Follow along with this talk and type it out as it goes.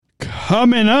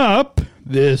Coming up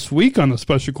this week on the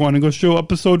Special Chronicles Show,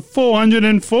 episode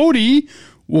 440,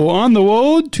 we're on the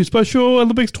road to Special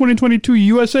Olympics 2022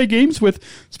 USA Games with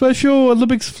Special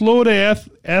Olympics Florida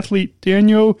athlete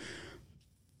Daniel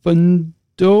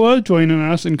Fundora joining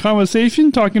us in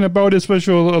conversation, talking about his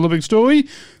Special Olympics story,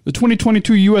 the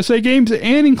 2022 USA Games,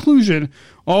 and inclusion.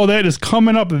 All that is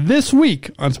coming up this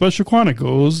week on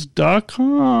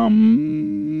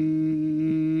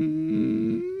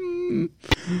SpecialChronicles.com.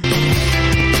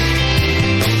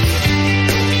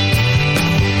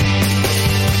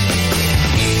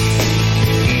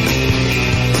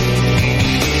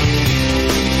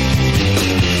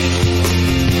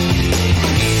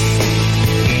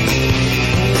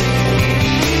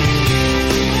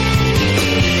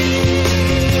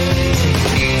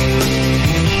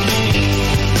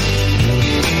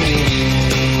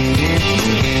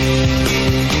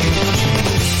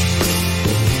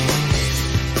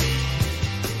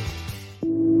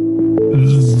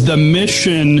 The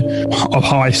mission of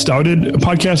how I started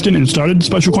podcasting and started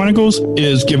Special Chronicles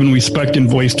is giving respect and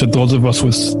voice to those of us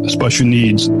with special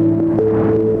needs.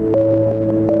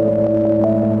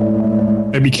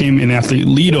 I became an athlete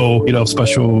leader of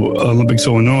Special Olympics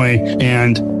Illinois,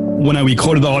 and when I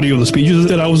recorded the audio of the speeches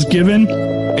that I was given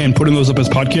and putting those up as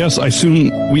podcasts, I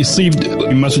soon received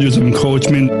messages of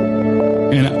encouragement,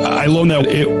 and I learned that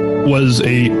it was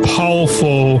a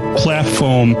powerful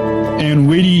platform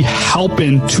and really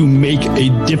helping to make a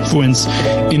difference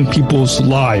in people's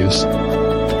lives.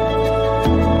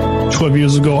 12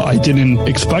 years ago, I didn't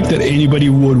expect that anybody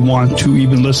would want to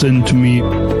even listen to me.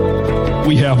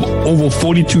 We have over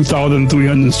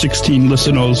 42,316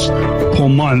 listeners per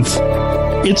month.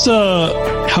 It's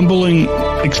a humbling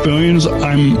experience.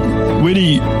 I'm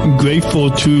really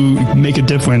grateful to make a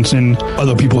difference in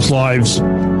other people's lives.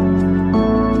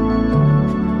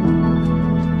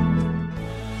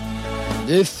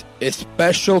 This is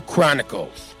Special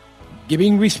Chronicles,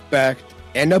 giving respect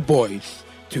and a voice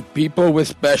to people with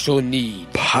special needs.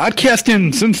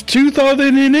 Podcasting since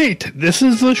 2008. This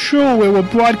is the show where we're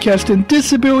broadcasting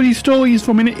disability stories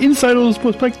from an insider's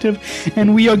perspective,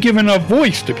 and we are giving a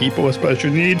voice to people with special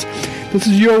needs. This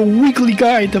is your weekly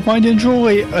guide to find and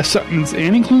joy, acceptance,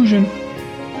 and inclusion.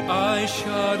 I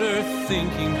shudder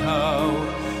thinking how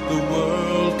the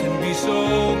world can be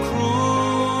so cruel.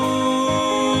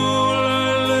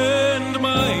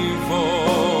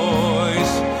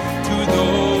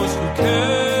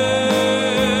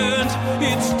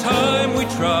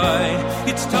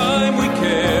 It's time we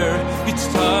care, it's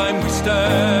time we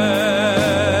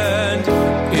stand.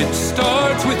 It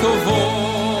starts with a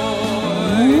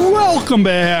voice. Welcome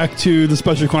back to the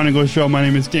Special Chronicles Show. My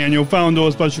name is Daniel, founder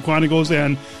of Special Chronicles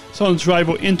and Sun's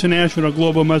Rival International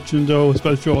Global Messenger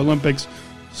Special Olympics.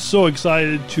 So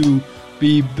excited to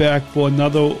be back for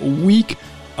another week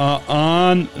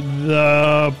on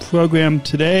the program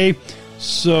today.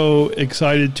 So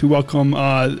excited to welcome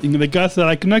the guests that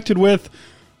I connected with.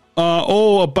 By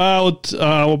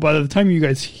the time you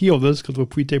guys hear this, because we're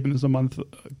pre-taping this a month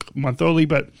early,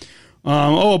 but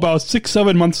about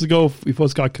 6-7 months ago, we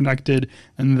first got connected,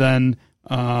 and then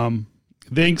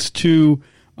thanks to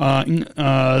our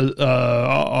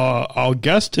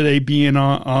guest today being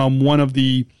one of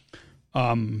the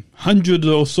hundreds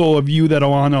or so of you that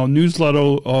are on our newsletter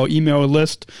or email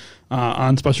list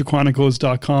on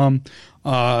SpecialChronicles.com.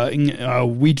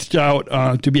 Reached out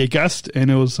to be a guest,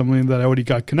 and it was something that I already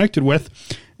got connected with,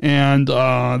 and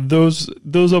those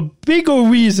a bigger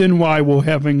reason why we're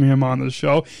having him on the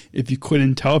show. If you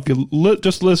couldn't tell, if you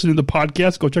just listen to the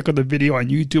podcast, go check out the video on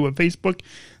YouTube and Facebook,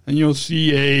 and you'll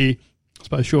see a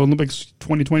Special Olympics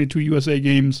 2022 USA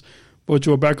Games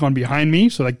virtual background behind me,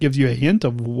 so that gives you a hint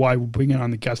of why we're bringing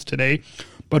on the guest today.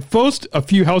 But first, a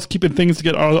few housekeeping things to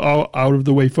get out of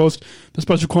the way first. The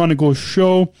Special Chronicles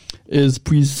Show is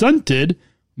presented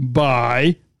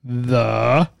by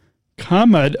the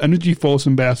ComEd Energy Force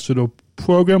Ambassador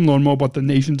Program. Learn more about the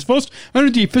nation's first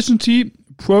energy efficiency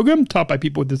program taught by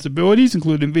people with disabilities,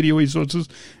 including video resources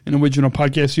and original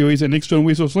podcast series and external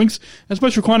resource links at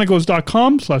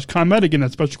specialchronicles.com/ComEd. Again,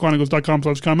 that's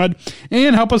specialchronicles.com/ComEd.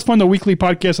 And help us fund the weekly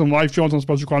podcast and live shows on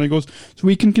Special Chronicles so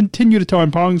we can continue to tell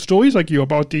empowering stories like you're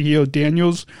about to hear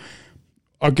Daniel's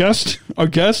our guest, I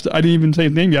didn't even say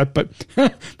his name yet, but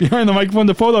behind the microphone,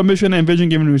 to further our mission and vision,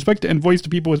 giving respect and voice to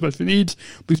people with special needs,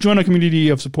 please join our community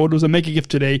of supporters and make a gift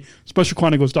today,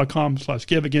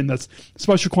 specialchronicles.com/give. Again, that's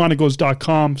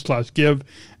specialchronicles.com/give.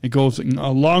 It goes a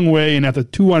long way, and at the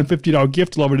 $250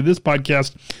 gift level to this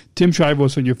podcast, Tim Shriver will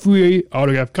send you a free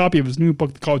autographed copy of his new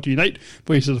book, The Call to Unite,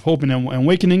 Voices of Hope and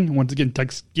Awakening. Once again,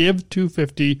 text GIVE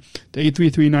 250 to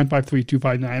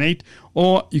 833-953-2598,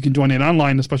 or you can donate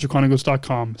online at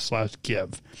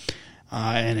specialchronicles.com/give.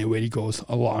 And it really goes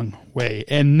a long way.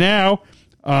 And now,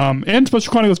 and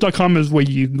specialchronicles.com is where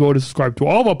you can go to subscribe to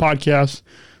all of our podcasts,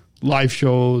 live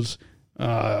shows,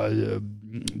 read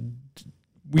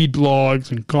blogs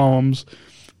and columns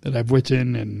that I've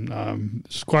written, and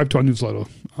subscribe to our newsletter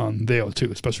there too,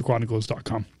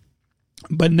 specialchronicles.com.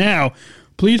 But now,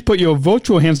 please put your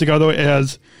virtual hands together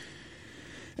as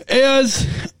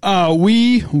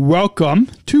we welcome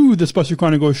to the Special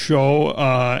Chronicles show,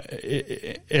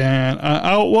 and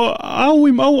I'll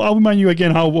remind you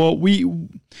again how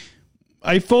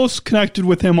I first connected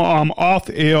with him off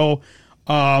air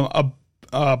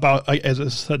about, as I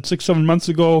said, 6-7 months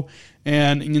ago,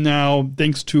 and now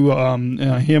thanks to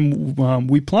him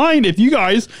replying, if you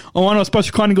guys are on our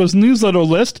Special Chronicles newsletter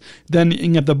list,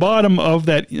 then at the bottom of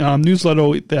that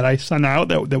newsletter that I sent out,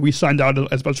 that we signed out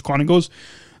as Special Chronicles,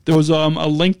 there was a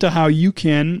link to how you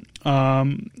can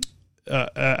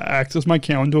access my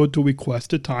calendar to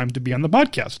request a time to be on the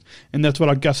podcast. And that's what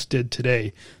our guest did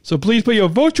today. So please put your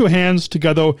virtual hands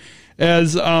together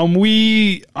as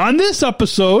we, on this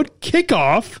episode,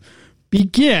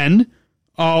 begin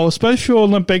our Special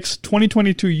Olympics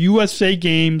 2022 USA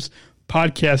Games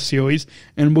podcast series.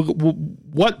 And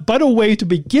what better way to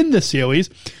begin the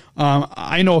series?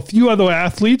 I know a few other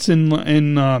athletes in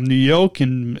New York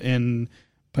and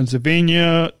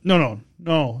Pennsylvania, New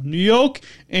York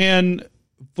and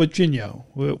Virginia.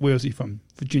 Where is he from?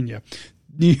 Virginia.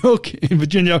 New York and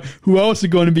Virginia, who are also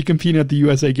going to be competing at the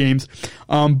USA Games.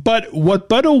 But what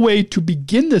better way to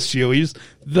begin this series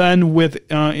than with,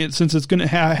 since it's going to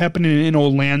happen in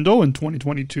Orlando in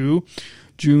 2022,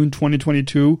 June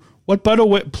 2022, what better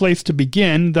place to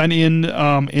begin than in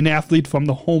an athlete from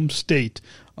the home state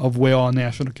of where our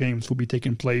national games will be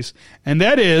taking place. And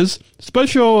that is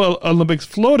Special Olympics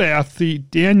Florida athlete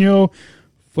Daniel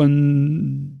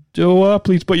Fundora.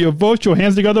 Please put your virtual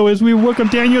hands together as we welcome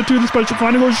Daniel to the Special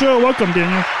Chronicles show. Welcome,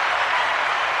 Daniel.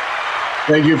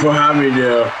 Thank you for having me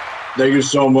there. Thank you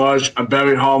so much. I'm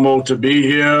very humbled to be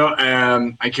here,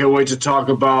 and I can't wait to talk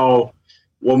about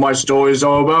what my story is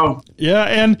all about. Yeah,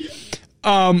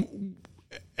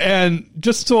 and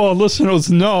just so our listeners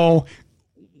know,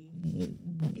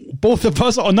 both of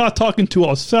us are not talking to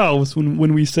ourselves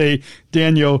when we say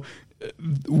Daniel.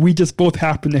 We just both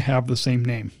happen to have the same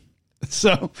name.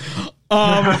 So,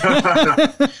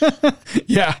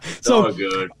 yeah. So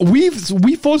good. We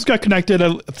first got connected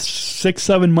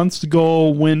 6-7 months ago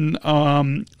when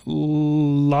I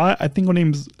think her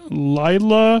name's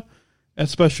Lila at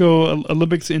Special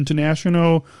Olympics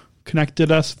International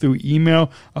connected us through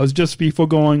email. I was just before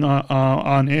going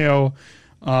on air.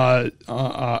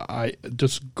 I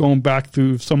just going back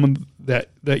through some of the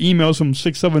emails from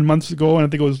 6-7 months ago, and I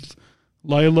think it was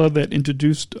Lila that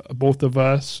introduced both of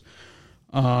us.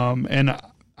 And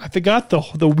I forgot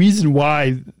the reason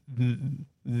why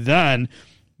then,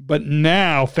 but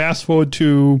now fast forward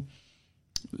to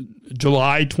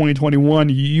July 2021,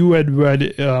 you had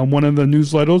read one of the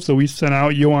newsletters that we sent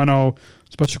out. You're on our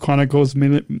Special Chronicles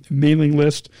mailing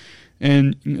list.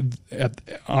 And in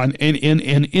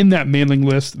that mailing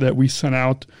list that we sent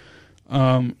out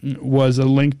was a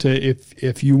link to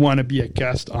if you want to be a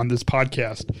guest on this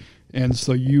podcast. And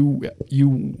so you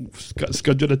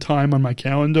scheduled a time on my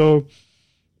calendar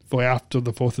for after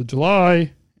the 4th of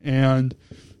July, and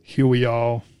here we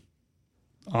are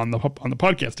on the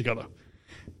podcast together.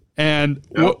 And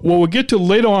what we'll get to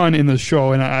later on in the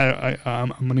show,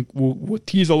 and we'll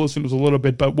tease our listeners a little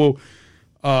bit, but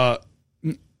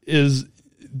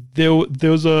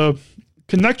there's a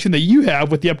connection that you have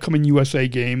with the upcoming USA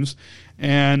Games,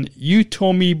 and you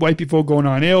told me right before going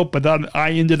on air, but then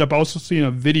I ended up also seeing a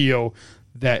video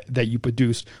that you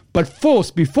produced. But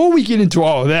first, before we get into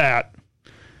all of that,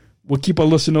 we'll keep our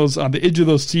listeners on the edge of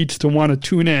those seats to want to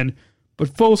tune in.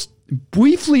 But first,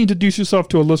 briefly introduce yourself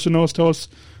to our listeners. Tell us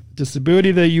the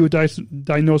disability that you were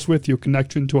diagnosed with, your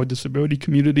connection to our disability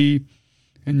community,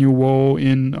 and your role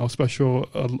in our Special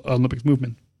Olympics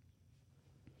movement.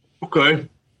 Okay.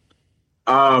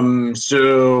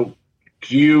 So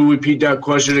can you repeat that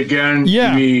question again?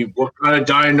 Yeah. What kind of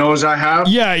diagnosis I have?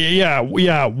 Yeah.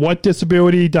 What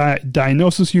disability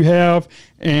diagnosis you have,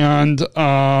 and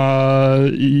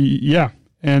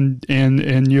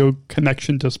and your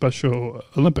connection to Special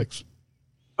Olympics.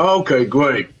 Okay,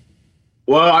 great.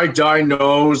 Well, I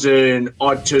diagnosed in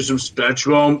autism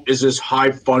spectrum. Is this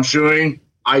high functioning?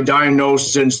 I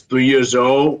diagnosed since 3 years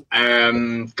old,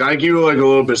 and can I give you a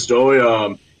little bit of story?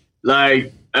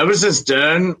 Ever since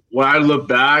then, when I look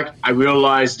back, I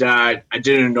realized that I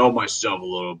didn't know myself a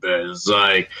little bit. It's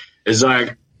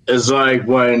like is like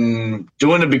when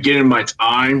during the beginning of my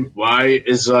time, right?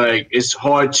 It's like it's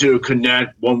hard to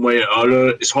connect one way or other.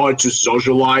 It's hard to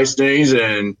socialize things,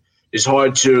 and it's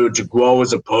hard to grow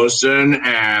as a person.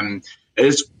 And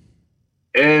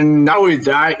not only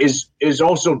that, is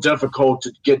also difficult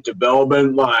to get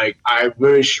development. Like I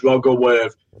really struggle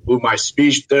with my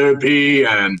speech therapy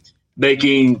and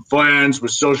making friends,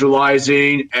 with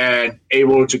socializing, and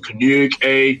able to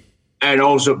communicate, and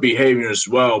also behaving as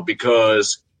well.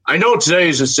 Because I know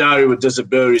today's society with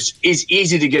disabilities, it's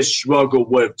easy to get struggle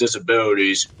with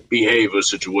disabilities behavior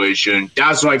situation.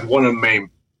 That's like one of the main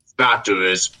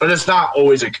factors, but it's not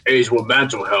always the case with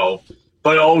mental health.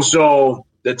 But also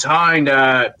the time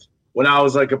that when I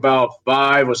was like about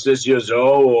 5 or 6 years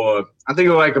old, or I think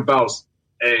like about,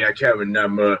 I can't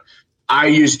remember. I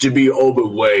used to be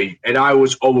overweight, and I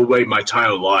was overweight my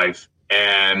entire life.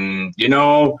 And, you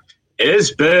know,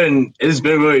 it's been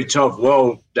really tough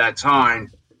road that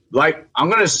time. Like, I'm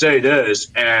going to say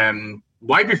this, and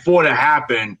right before that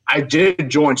happened, I did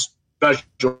join Special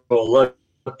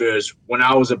Olympics when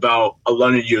I was about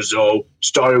 11 years old,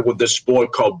 started with this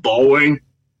sport called bowling,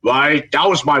 right? That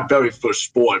was my very first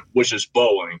sport, which is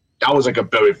bowling. That was like a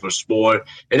very first sport.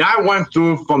 And I went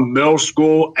through from middle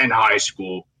school and high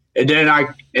school. And then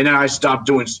I stopped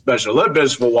doing Special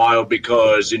Olympics for a while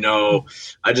because, you know,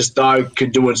 I just started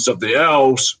doing something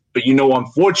else. But, you know,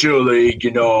 unfortunately,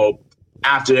 you know,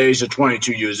 after the age of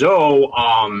 22 years old,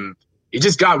 it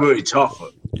just got really tougher.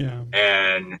 Yeah.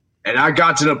 And I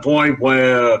got to the point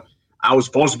where I was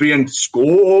supposed to be in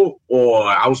school, or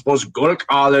I was supposed to go to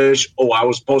college, or I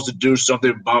was supposed to do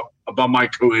something about my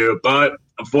career. But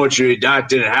unfortunately, that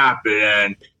didn't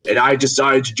happen. And I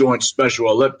decided to join Special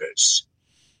Olympics.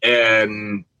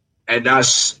 And I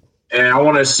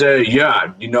want to say,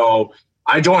 yeah, you know,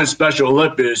 I joined Special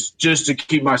Olympics just to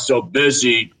keep myself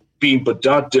busy, being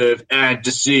productive, and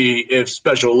to see if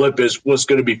Special Olympics was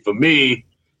going to be for me.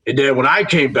 And then when I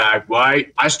came back,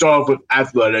 right, I started with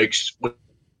athletics, with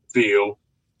field,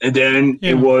 and then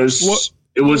it was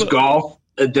golf,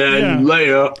 and then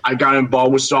later I got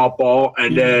involved with softball,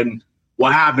 and then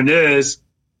what happened is,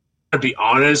 to be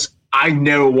honest, I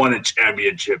never won a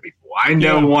championship before. I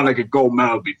never won like a gold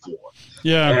medal before.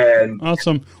 Yeah, and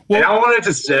awesome. And I wanted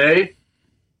to say,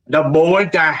 the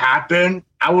moment that happened,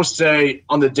 I would say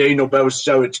on the day November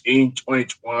 17,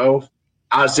 2012,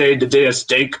 I would say the day of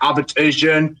state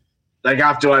competition, like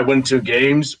after I went to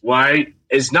games, right?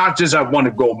 It's not just I won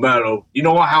a gold medal. You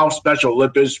know how Special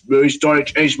Olympics really started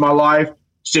to change my life?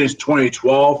 Since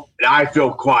 2012, and I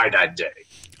feel quiet that day.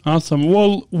 Awesome.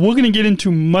 Well, we're going to get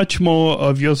into much more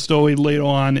of your story later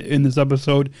on in this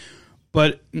episode,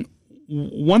 but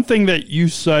one thing that you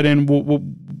said, and we'll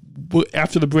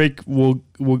after the break, we'll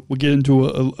get into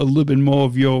a little bit more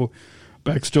of your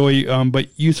backstory.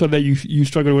 But you said that you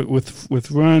struggled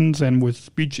with runs and with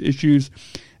speech issues,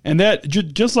 and that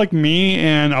just like me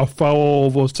and our fellow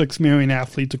over 6 million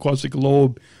athletes across the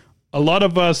globe, a lot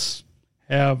of us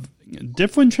have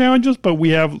different challenges, but we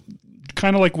have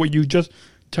kind of like what you just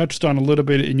touched on a little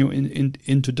bit in your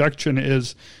introduction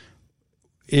is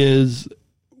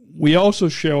we also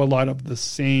share a lot of the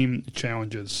same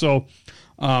challenges. So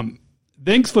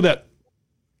thanks for that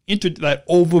that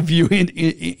overview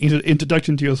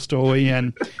introduction to your story.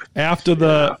 And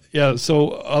after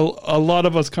so a lot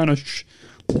of us kind of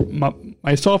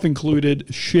myself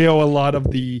included share a lot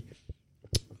of the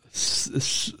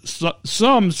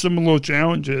some similar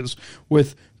challenges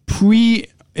with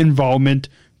pre-involvement,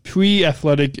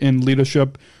 pre-athletic and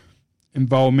leadership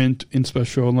involvement in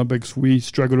Special Olympics. We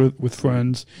struggled with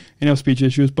friends and our speech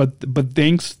issues, but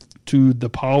thanks to the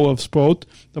power of sport,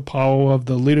 the power of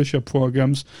the leadership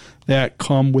programs that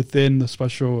come within the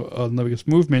Special Olympics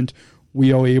movement,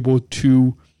 we are able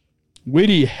to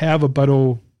really have a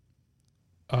better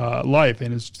life,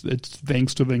 and it's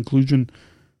thanks to the inclusion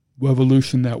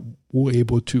revolution that we're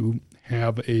able to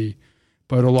have a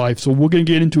better life. So we're going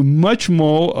to get into much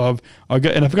more of,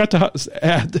 and I forgot to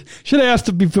add, should I ask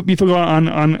to be forgotten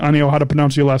on how to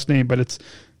pronounce your last name, but it's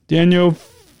Daniel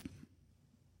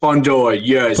Fundora.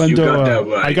 Yes, Fundora. You got that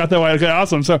right. I got that right. Okay,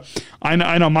 awesome. So I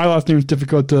know my last name is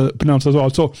difficult to pronounce as well.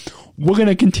 So we're going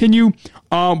to continue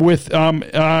with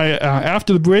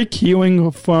after the break,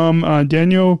 hearing from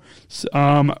Daniel's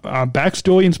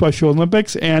backstory in Special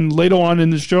Olympics, and later on in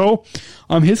the show,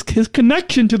 his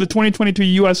connection to the 2022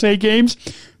 USA Games.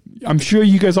 I'm sure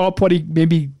you guys all probably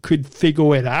maybe could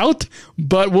figure it out,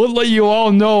 but we'll let you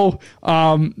all know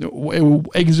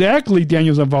exactly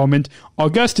Daniel's involvement. Our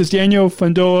guest is Daniel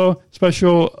Fundora,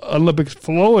 Special Olympics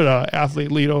Florida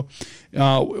athlete leader.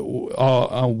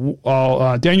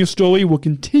 Daniel's story will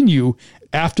continue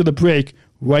after the break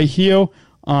right here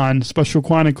on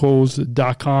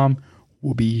specialchronicles.com.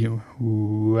 We'll be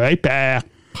right back.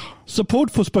 Support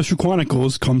for Special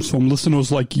Chronicles comes from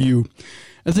listeners like you.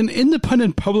 As an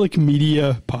independent public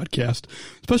media podcast,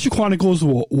 Special Chronicles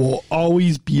will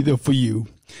always be there for you.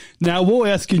 Now we're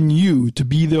asking you to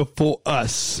be there for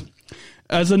us.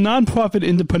 As a nonprofit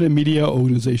independent media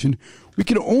organization, we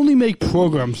can only make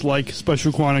programs like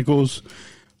Special Chronicles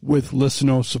with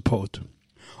listener support.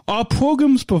 Our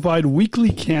programs provide weekly,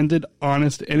 candid,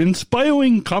 honest, and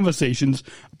inspiring conversations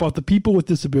about the people with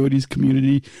disabilities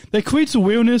community that creates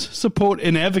awareness, support,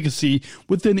 and advocacy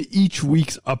within each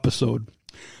week's episode.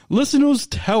 Listeners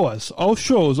tell us our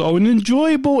shows are an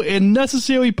enjoyable and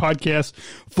necessary podcast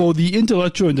for the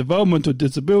intellectual and developmental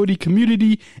disability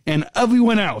community and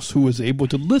everyone else who is able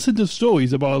to listen to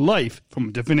stories about life from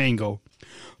a different angle.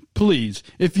 Please,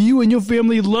 if you and your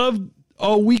family love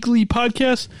our weekly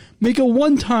podcast, make a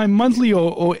one-time, monthly,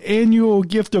 or annual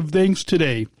gift of thanks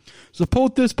today.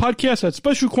 Support this podcast at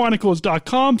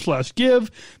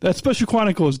specialchronicles.com/give. That's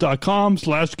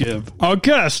specialchronicles.com/give. Our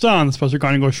guest on the Special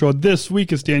Chronicles show this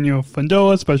week is Daniel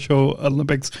Fundora, Special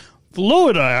Olympics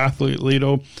Florida athlete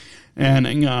leader.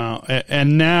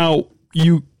 And now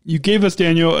you gave us,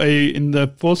 Daniel, in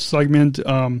the first segment,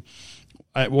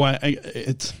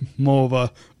 it's more of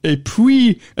a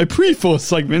pre-first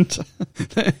segment.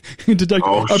 A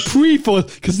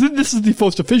pre-first, because this is the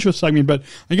first official segment, but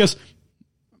I guess,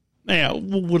 yeah,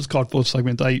 we'll just call it first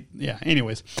segment.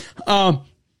 Anyways.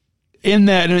 In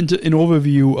that, an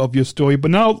overview of your story.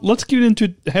 But now let's get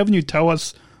into having you tell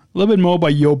us a little bit more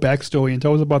about your backstory and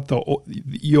tell us about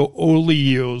your early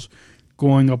years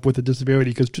growing up with a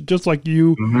disability. Because just like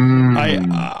you,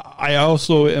 I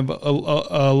also have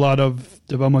a lot of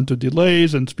developmental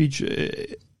delays and speech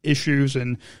issues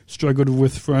and struggled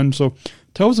with friends. So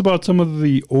tell us about some of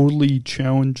the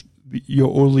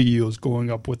your early years growing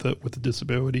up with a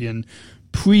disability and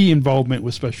pre-involvement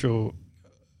with Special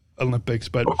Olympics.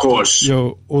 But of course,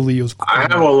 your early years. I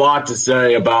have a lot to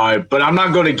say about it, but I'm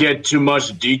not going to get too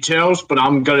much details. But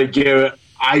I'm going to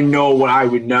I know what I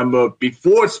remember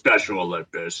before Special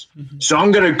Olympics. Mm-hmm. So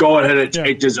I'm going to go ahead and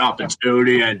take this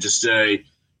opportunity and just say,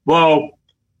 well,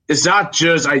 it's not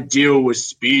just I deal with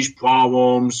speech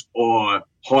problems or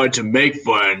hard to make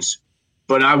friends,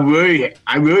 but I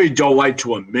really don't like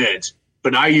to admit,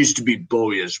 but I used to be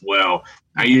bullied as well.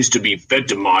 I used to be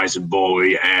victimized and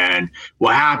bullied. And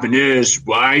what happened is,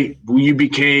 right, when you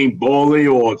became bullied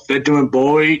or victim and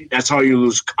bullied, that's how you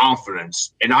lose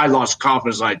confidence. And I lost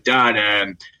confidence like that.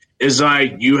 And it's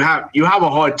like you have a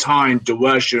hard time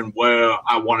direction where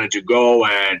I wanted to go.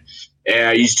 And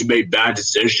I used to make bad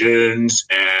decisions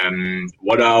and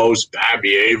what else, bad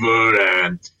behavior.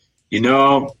 And,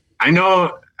 I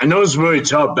know it's really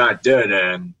tough back then,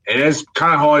 and it's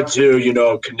kind of hard to,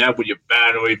 connect with your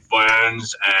family,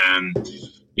 friends, and,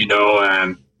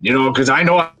 because I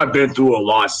know I've been through a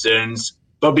lot since.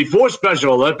 But before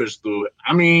Special Olympics,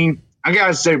 I got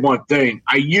to say one thing.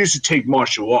 I used to take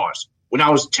martial arts when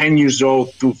I was 10 years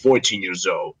old through 14 years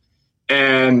old.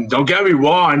 And don't get me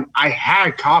wrong, I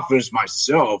had confidence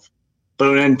myself.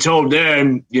 But until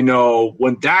then,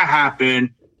 when that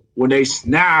happened, when they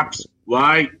snapped,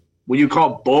 right? When you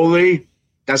call bully,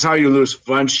 that's how you lose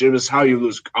friendship. It's how you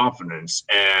lose confidence.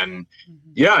 And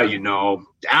I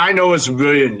know it's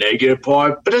really a negative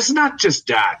part, but it's not just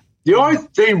that. The only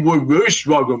thing what really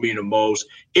struggled me the most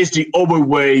is the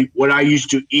overweight when I used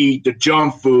to eat the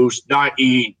junk foods, not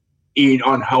eat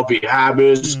unhealthy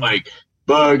habits like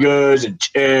burgers and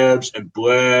chips and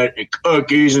bread and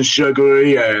cookies and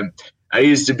sugary. And I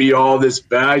used to be all this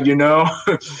bad, Oh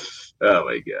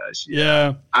my gosh.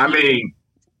 Yeah. I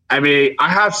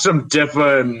have some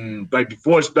different, like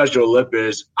before Special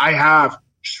Olympics, I have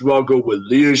struggled with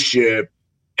leadership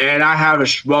and I have a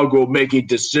struggle making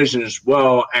decisions as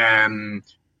well. And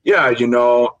I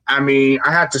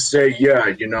have to say,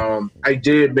 I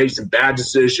did make some bad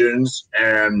decisions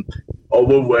and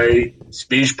overweight,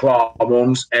 speech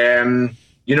problems. And,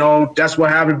 that's what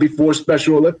happened before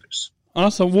Special Olympics.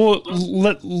 Awesome. Well,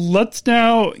 let's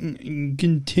now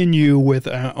continue with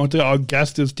our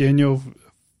guest is Daniel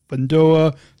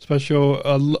Fundora, Special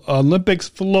Olympics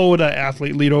Florida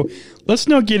athlete leader. Let's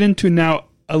now get into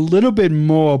a little bit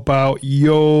more about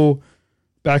your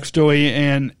backstory.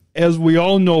 And as we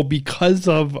all know, because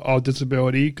of our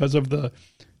disability, because of the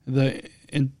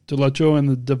intellectual and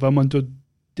the developmental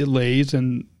delays,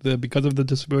 and because of the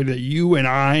disability that you and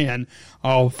I and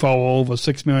our fellow over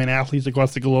 6 million athletes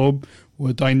across the globe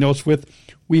were diagnosed with,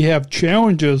 we have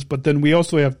challenges, but then we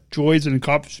also have joys and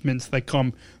accomplishments that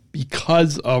come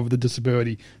because of the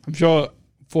disability. I'm sure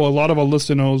for a lot of our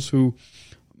listeners who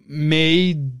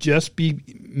may just be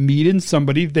meeting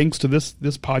somebody, thanks to this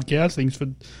podcast, thanks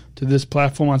to this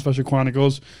platform on Special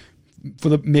Chronicles, for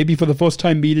the first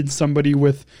time meeting somebody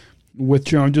with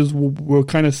challenges. We'll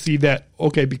kind of see that,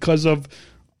 okay, because of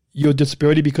your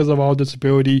disability, because of our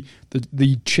disability,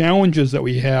 the challenges that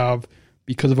we have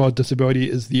because of our disability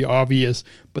is the obvious,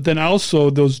 but then also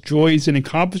those joys and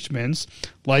accomplishments,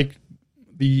 like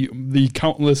the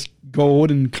countless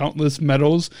gold and countless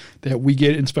medals that we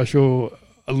get in Special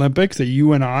Olympics, that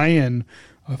you and I and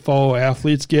fellow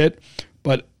athletes get,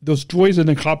 but those joys and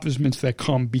accomplishments that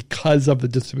come because of the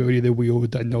disability that we were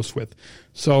diagnosed with.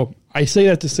 So I say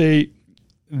that to say,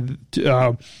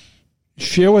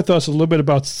 share with us a little bit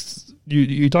about,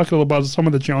 you talked a little about some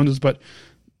of the challenges, but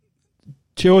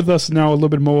share with us now a little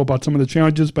bit more about some of the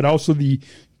challenges, but also the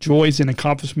joys and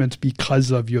accomplishments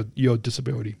because of your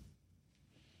disability.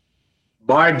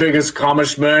 My biggest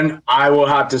accomplishment, I will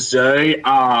have to say,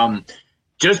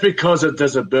 just because of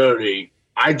disability,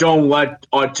 I don't let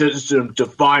autism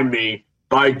define me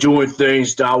by doing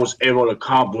things that I was able to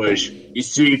accomplish. You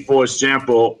see, for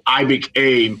example, I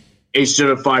became a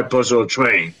certified personal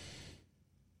trainer.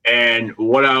 And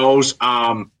what else?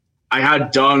 I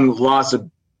had done lots of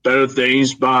better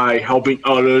things by helping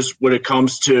others when it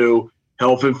comes to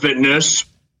health and fitness.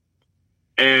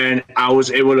 And I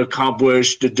was able to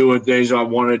accomplish the doing things I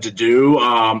wanted to do.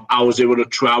 I was able to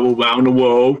travel around the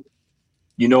world.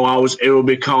 I was able to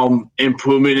become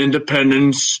improvement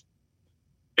independence.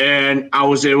 And I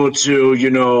was able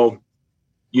to,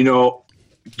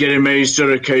 get in many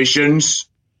certifications.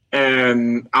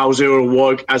 And I was able to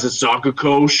work as a soccer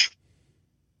coach.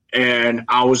 And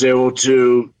I was able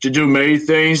to do many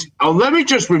things. Let me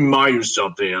just remind you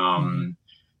something,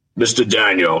 Mr.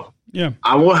 Daniel. Yeah.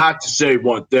 I will have to say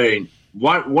one thing.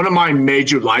 One of my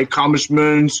major life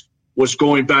accomplishments was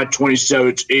going back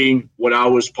 2017 when I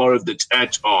was part of the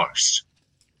TED Talks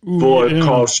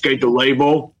called Skate the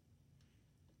Label.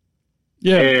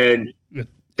 Yeah. And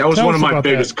that was one of my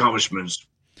biggest accomplishments.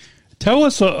 Tell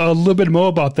us a little bit more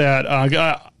about that.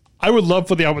 I would love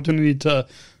for the opportunity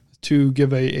to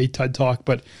give a TED Talk,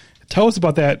 but tell us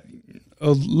about that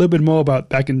a little bit more about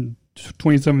back in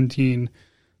 2017,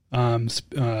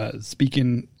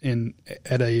 speaking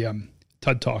at a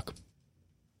TED Talk.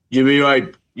 You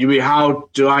mean how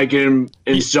do I get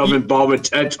myself involved with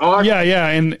TED Talk? Yeah,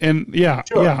 and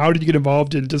Sure. yeah. How did you get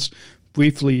involved? And just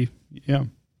briefly, yeah.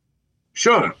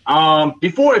 Sure.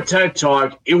 Before the TED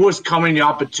Talk, it was coming the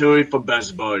opportunity for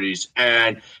best buddies,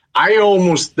 and I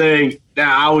almost think that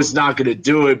I was not going to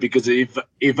do it because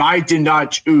if I did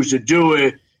not choose to do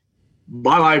it,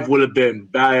 my life would have been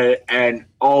bad and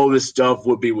all this stuff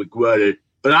would be regretted.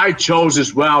 But I chose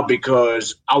as well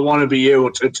because I want to be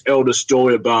able to tell the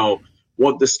story about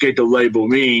what the skate the label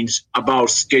means, about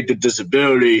skate the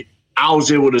disability. I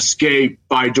was able to skate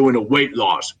by doing a weight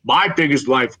loss. My biggest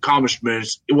life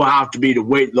accomplishments, it will have to be the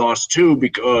weight loss too,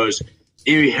 because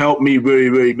it helped me really,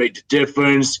 really make the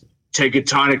difference. Take a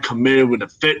time to commit with the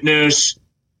fitness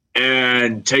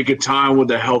and take a time with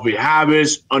the healthy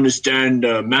habits, understand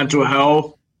mental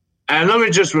health. And let me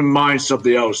just remind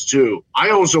something else too. I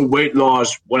also weight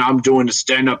loss when I'm doing the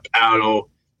stand-up paddle,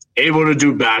 able to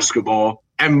do basketball.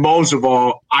 And most of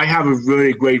all, I have a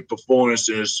really great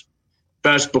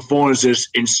best performances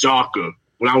in soccer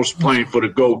when I was playing for the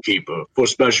goalkeeper for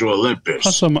Special Olympics.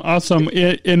 Awesome.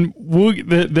 And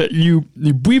you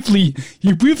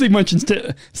briefly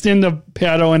mentioned stand-up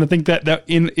paddle, and I think that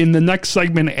in the next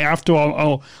segment after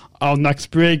our next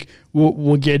break,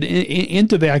 we'll get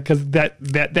into that, because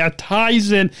that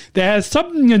ties in. That has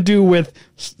something to do with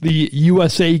the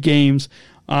USA Games,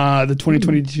 the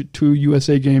 2022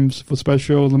 USA Games for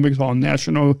Special Olympics, all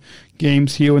national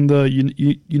games here in the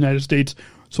United States.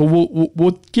 So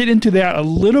we'll get into that a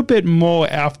little bit more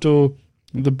after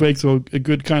the break. So a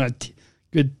good kind of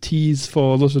good tease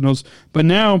for listeners. But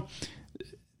now,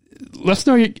 let's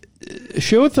know.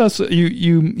 Share with us.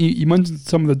 You mentioned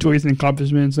some of the joys and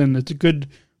accomplishments, and it's a good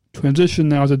transition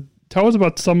now to tell us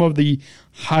about some of the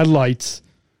highlights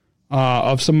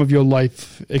of some of your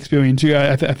life experience.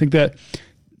 I think that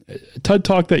TED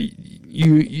Talk that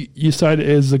you said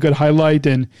is a good highlight,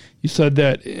 and you said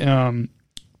that in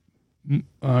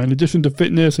addition to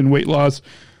fitness and weight loss,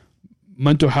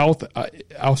 mental health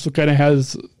also kind of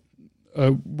has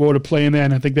a role to play in that,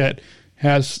 and I think that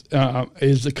is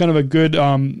kind of a good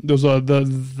there's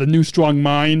the new Strong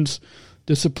Minds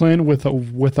discipline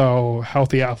with our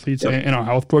healthy athletes and our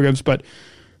health programs. But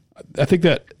I think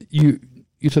that you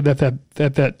said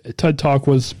that TED Talk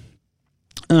was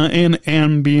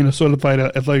and being a certified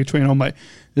athletic trainer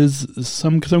is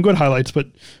some good highlights. But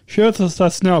share with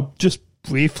us now just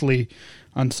briefly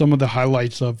on some of the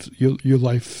highlights of your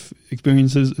life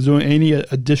experiences. Is there any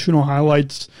additional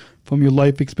highlights from your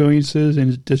life experiences in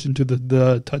addition to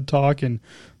the TED Talk and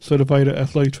Certified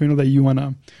Athletic Trainer that you want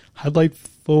to highlight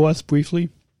for us briefly?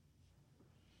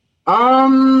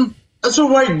 So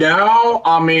right now,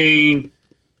 I mean,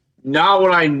 not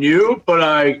what I knew, but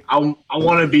I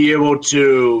want to be able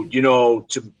to,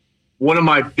 to one of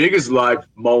my biggest life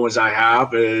moments I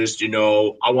have is,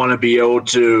 I want to be able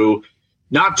to,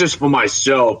 not just for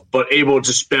myself, but able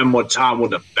to spend more time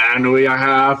with the family I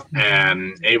have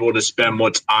and able to spend more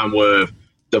time with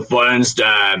the friends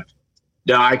that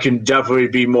I can definitely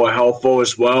be more helpful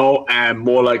as well and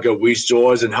more like a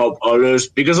resource and help others.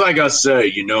 Because like I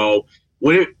said,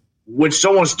 when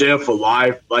someone's there for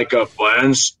life, like a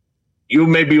friends, you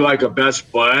may be like a best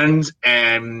friend,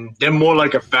 and they're more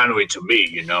like a family to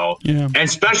me, Yeah. And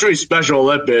especially Special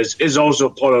Olympics is also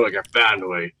part of like a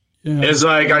family. Yeah. It's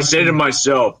like I say to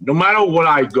myself, no matter what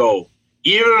I go,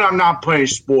 even if I'm not playing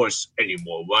sports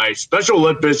anymore, right? Special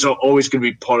Olympics are always going to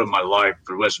be part of my life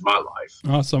for the rest of my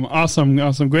life.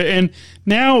 Awesome. Great. And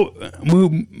now,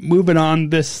 moving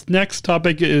on, this next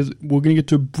topic is we're going to get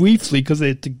to briefly because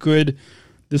it's a good.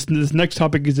 This next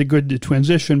topic is a good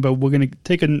transition, but we're going to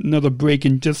take another break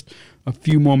in just a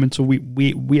few moments. So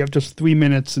we have just 3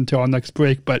 minutes until our next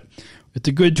break, but it's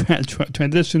a good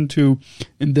transition to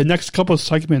in the next couple of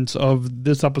segments of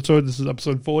this episode. This is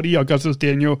episode 40. Augustus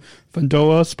Daniel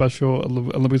Fundora, Special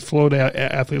Olympics Florida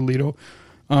athlete leader.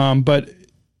 But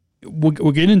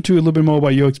we'll get into a little bit more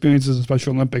about your experiences in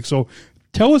Special Olympics. So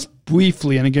tell us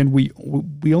briefly, and again, we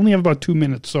only have about 2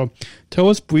 minutes, so tell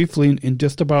us briefly in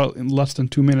just about in less than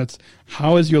 2 minutes,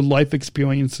 how has your life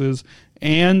experiences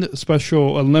and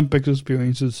Special Olympics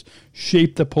experiences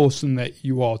shaped the person that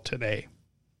you are today?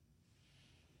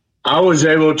 I was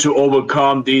able to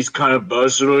overcome these kind of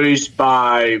adversities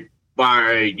by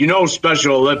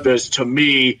Special Olympics. To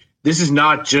me, this is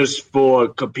not just for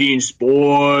competing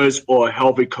sports or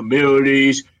helping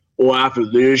communities or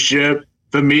athlete leadership.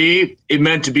 For me, it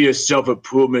meant to be a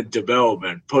self-improvement,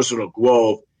 development, personal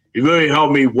growth. It really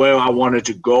helped me where I wanted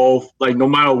to go. Like, no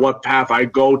matter what path I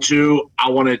go to, I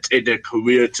want to take that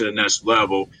career to the next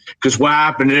level. Because what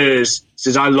happened is,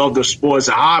 since I love the sport as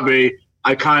a hobby,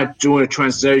 I kind of doing a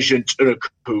transition to the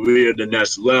career to the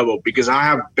next level because I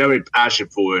have very passion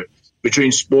for it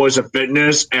between sports and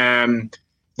fitness. And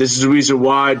this is the reason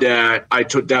why that I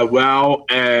took that route.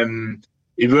 And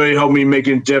it really helped me make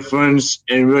a difference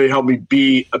and really helped me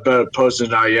be a better person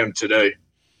than I am today.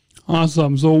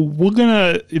 Awesome. So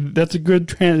that's a good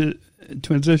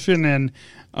transition, and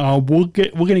we're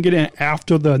gonna get in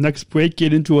after the next break,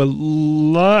 get into a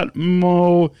lot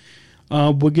more.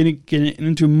 We're gonna get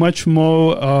into much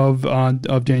more of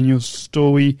Daniel's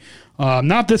story.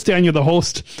 Not this Daniel, the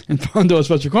host and founder of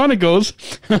Special Chronicles,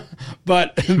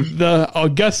 but our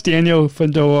guest, Daniel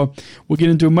Fundora. We'll get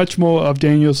into much more of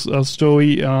Daniel's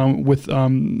story with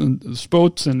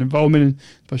sports and involvement in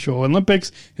Special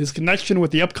Olympics, his connection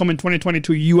with the upcoming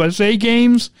 2022 USA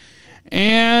Games,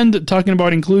 and talking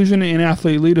about inclusion and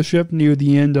athlete leadership near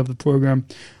the end of the program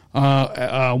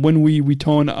when we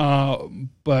return.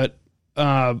 But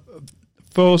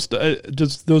first,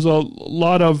 just there's a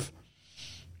lot of.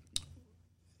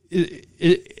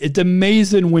 It's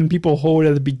amazing when people hold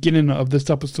at the beginning of this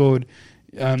episode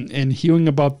and hearing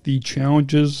about the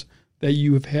challenges that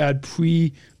you have had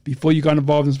before you got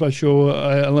involved in Special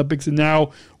Olympics, and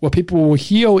now what people will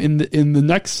hear in the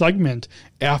next segment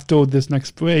after this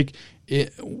next break,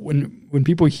 when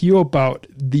people hear about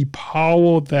the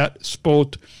power that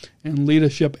sport and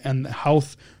leadership and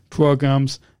health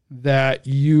programs that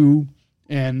you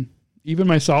and even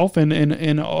myself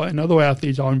and other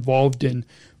athletes are involved in.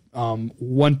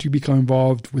 Want to become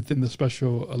involved within the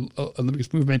Special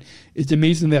Olympics movement. It's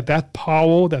amazing that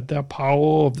power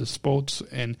of the sports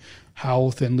and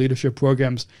health and leadership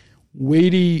programs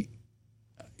really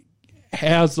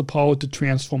has the power to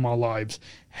transform our lives,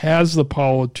 has the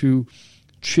power to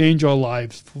change our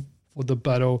lives for the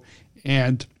better,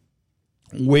 and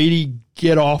really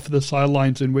get off the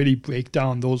sidelines and really break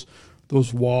down those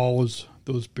walls,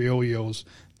 those barriers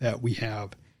that we have.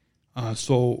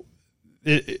 So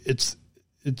it's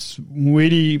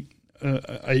really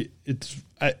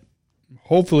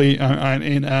hopefully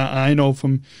and I know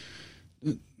from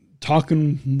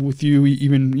talking with you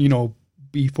even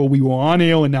before we were on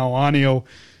air and now on air,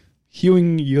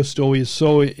 hearing your story is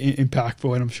so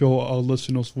impactful, and I'm sure our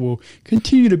listeners will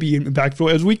continue to be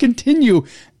impactful as we continue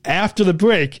after the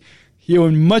break,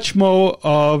 hearing much more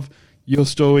of your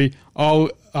story,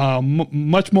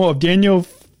 much more of Daniel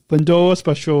Fundora,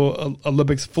 Special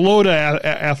Olympics Florida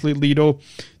athlete leader.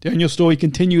 Daniel's story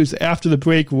continues after the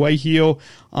break right here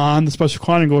on the Special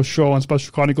Chronicles show on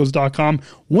specialchronicles.com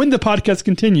when the podcast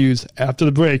continues after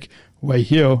the break right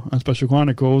here on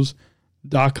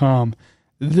specialchronicles.com.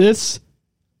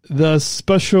 The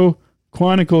Special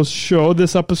Chronicles show,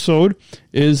 this episode,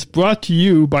 is brought to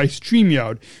you by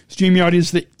StreamYard. StreamYard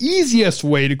is the easiest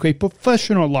way to create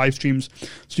professional live streams.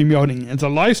 StreamYard is a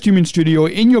live streaming studio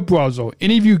in your browser.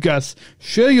 Interview guests,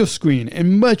 share your screen,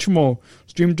 and much more.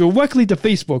 Stream directly to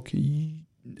Facebook,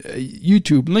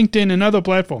 YouTube, LinkedIn, and other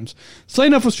platforms.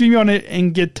 Sign up for StreamYard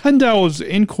and get $10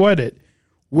 in credit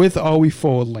with our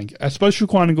referral link at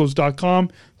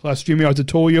specialchronicles.com/StreamYard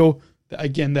tutorial.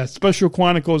 Again, that's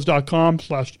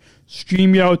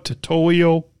specialchronicles.com/StreamYard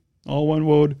tutorial, all one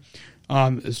word.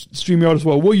 StreamYard is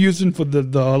what we're using for the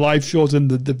live shows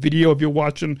and the video. If you're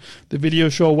watching the video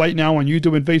show right now on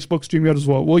YouTube and Facebook, StreamYard is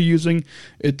what we're using.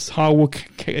 It's how we're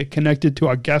connected to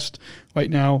our guest right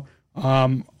now.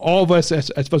 All of us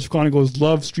at Special Chronicles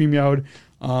love StreamYard,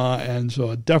 and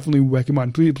so I definitely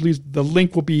recommend. Please, the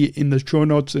link will be in the show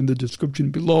notes in the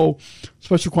description below.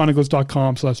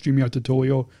 specialchronicles.com/StreamYard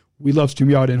tutorial. We love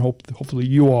StreamYard, and hopefully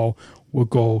you all will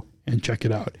go and check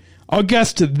it out. Our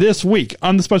guest this week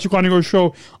on the Special Chronicles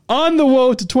show on the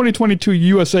road to 2022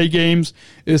 USA Games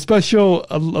is Special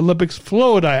Olympics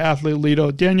Florida athlete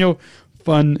leader Daniel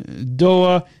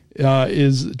Fundora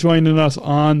is joining us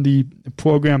on the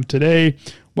program today.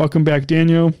 Welcome back,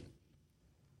 Daniel.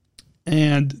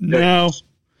 And now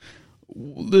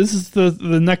this is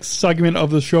the next segment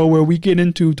of the show where we get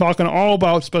into talking all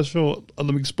about Special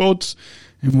Olympic sports.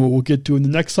 And we'll get to in the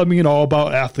next segment all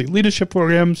about athlete leadership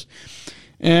programs.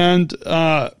 And we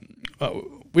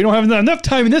don't have enough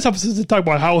time in this episode to talk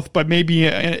about health, but maybe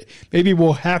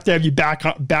we'll have to have you back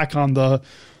on the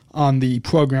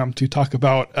program to talk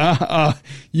about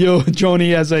you,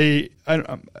 Joni, as I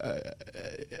don't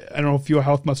know if you're a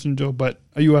health messenger, but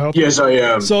are you a health? Yes, I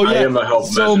am. So yeah, I am a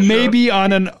health messenger. So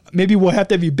maybe we'll have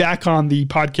to have you back on the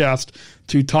podcast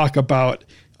to talk about.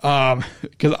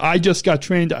 Because I just got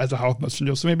trained as a health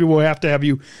messenger, so maybe we'll have to have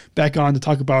you back on to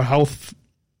talk about health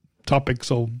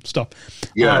topics or stuff.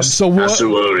 Yes,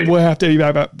 absolutely. We'll have to have you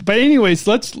back. But anyways,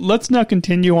 let's now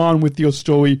continue on with your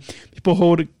story.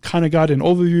 People kind of got an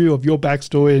overview of your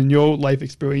backstory and your life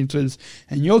experiences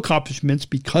and your accomplishments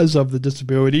because of the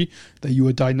disability that you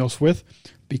were diagnosed with,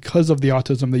 because of the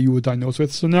autism that you were diagnosed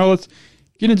with. So now let's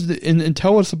get into and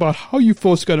tell us about how you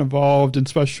first got involved in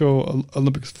Special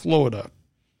Olympics Florida.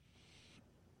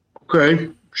 Okay,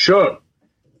 sure.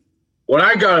 When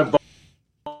I got involved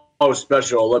with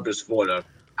Special Olympics Florida,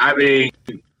 I mean,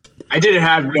 I didn't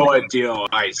have no idea.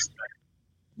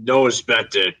 No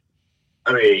expected.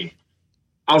 I mean,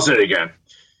 I'll say it again.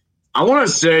 I want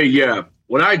to say, yeah,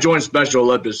 when I joined Special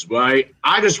Olympics, right,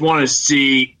 I just want to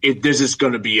see if this is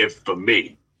going to be it for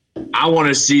me. I want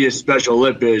to see if Special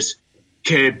Olympics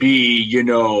can be,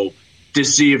 to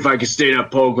see if I can stay in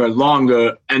that program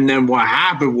longer. And then what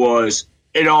happened was,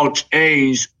 it all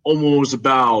changed almost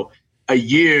about a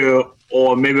year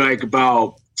or maybe like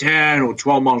about 10 or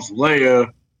 12 months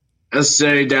later. Let's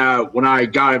say that when I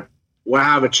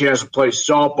have a chance to play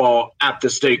softball at the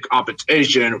state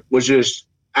competition, which is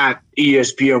at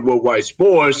ESPN Worldwide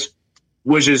Sports,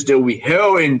 which is that we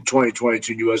held in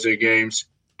 2022 USA Games.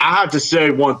 I have to say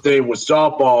one thing with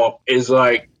softball is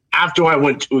like after I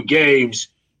went to games,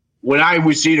 when I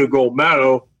received a gold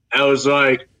medal, I was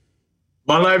like,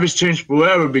 my life has changed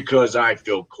forever because I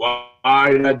feel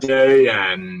quiet that day,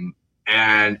 and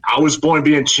I was born to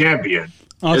be a champion.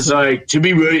 Awesome. It's like, to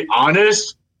be really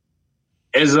honest,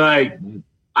 it's like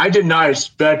I did not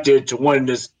expect it to win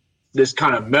this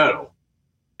kind of medal.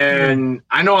 And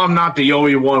I know I'm not the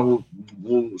only one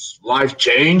whose life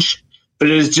changed, but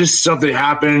it's just something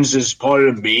happens as part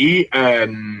of me,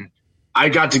 and I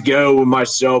got together with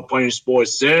myself playing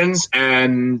sports since,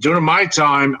 and during my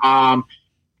time,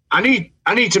 I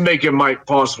need to make it my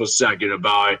possible second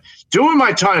about it. During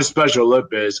my time in Special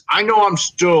Olympics, I know I'm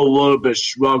still a little bit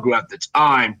struggling at the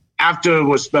time. After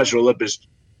what Special Olympics,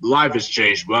 life has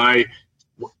changed, right?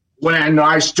 When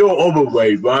I still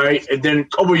overweight, right? And then a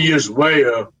couple of years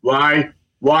later, right?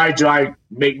 Why did I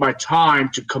make my time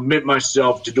to commit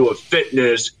myself to do a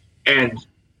fitness and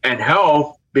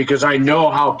health? Because I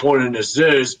know how important this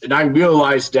is, and I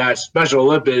realized that Special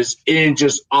Olympics isn't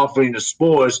just offering the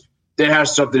sports. That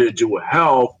has something to do with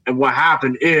health. And what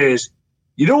happened is,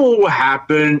 what would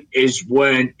happen is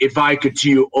if I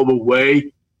continue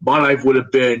overweight, my life would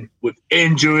have been with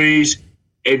injuries.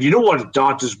 And you know what the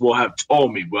doctors will have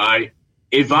told me, right?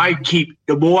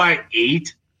 The more I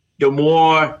eat, the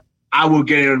more I would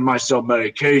get in myself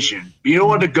medication. But you know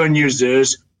what the good news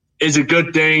is? It's a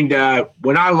good thing that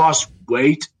when I lost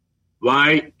weight,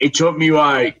 right, it took me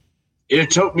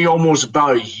almost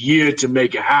about a year to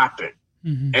make it happen.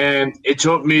 Mm-hmm. And it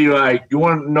took me you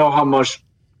want to know how much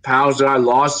pounds that I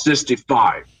lost?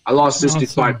 65. I lost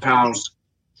 65 pounds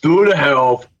through the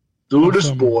health, through the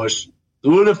sports,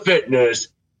 through the fitness,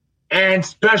 and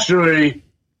especially,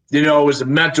 it was the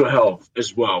mental health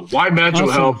as well. Why mental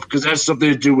health? Because it has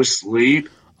something to do with sleep.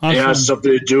 It has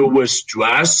something to do with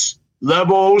stress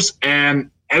levels and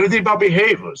everything about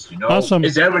behaviors.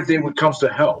 It's everything when it comes to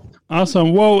health.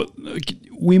 Awesome. Well,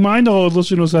 remind all the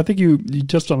listeners, I think you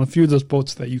touched on a few of the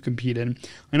sports that you compete in.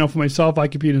 I know for myself, I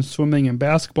compete in swimming and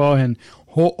basketball and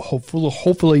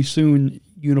hopefully soon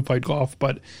unified golf.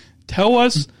 But tell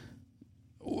us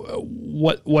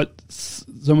what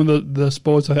some of the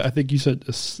sports I think you said,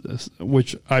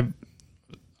 which I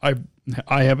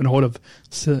haven't heard of,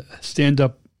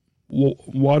 stand-up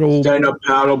paddleboard,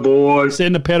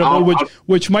 stand-up paddleboard,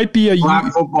 which might be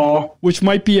flag football, which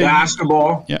might be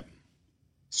basketball,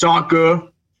 soccer,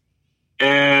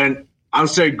 and I'll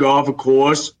say golf, of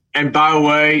course. And by the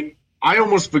way, I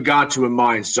almost forgot to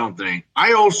remind something.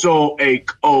 I also a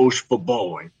coach for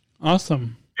bowling.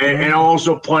 Awesome. And I'm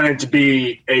also planning to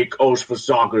be a coach for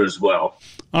soccer as well.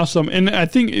 Awesome. And I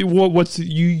think what's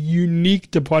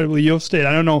unique to probably your state,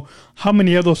 I don't know how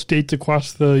many other states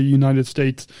across the United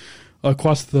States,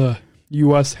 across the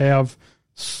U.S. have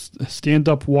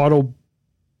stand-up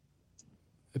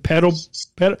paddle.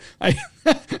 Stand-up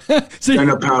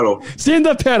paddle.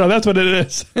 Stand-up paddle. That's what it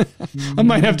is. I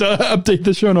might have to update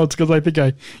the show notes because I think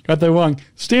I got that wrong.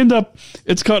 Stand-up.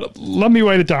 It's called. Let me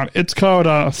write it down. It's called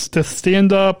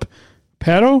stand-up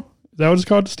paddle. Is that what it's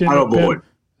called? Stand-up paddle.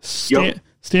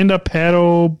 Stand-up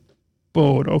paddle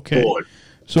board. Okay. Board.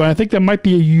 So I think that might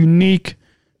be a unique.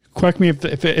 Correct me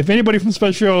if anybody from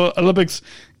Special Olympics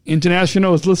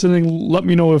International is listening. Let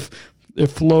me know if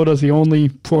Florida is the only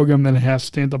program that has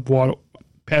stand-up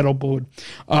paddleboard.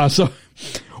 So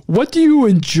what do you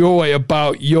enjoy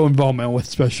about your involvement with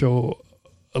Special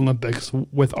Olympics,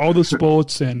 with all the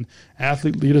sports and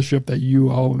athlete leadership that you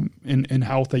are in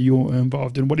health that you are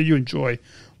involved in? What do you enjoy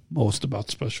most about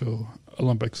Special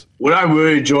Olympics? What I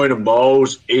really enjoy the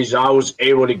most is I was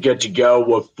able to get together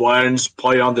with friends,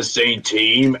 play on the same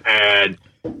team, and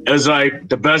it was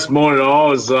the best moment of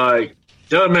all is I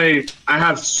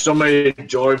have so many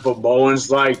joyful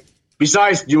moments.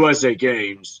 Besides USA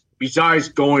Games, besides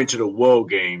going to the World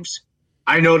Games,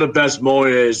 I know the best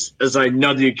moment is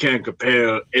nothing you can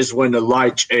compare is when the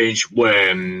light changed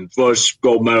when first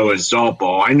gold medal in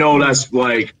softball. I know that's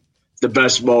the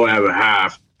best moment I ever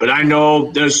have, but I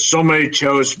know there's so many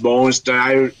cherished moments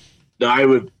that I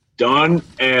would done,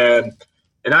 and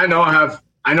I know I have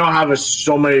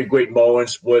so many great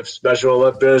moments with Special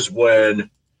Olympics when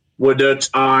there are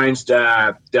times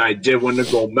that I did win the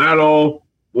gold medal.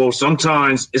 Well,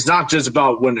 sometimes it's not just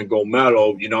about winning a gold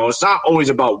medal. It's not always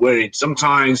about winning.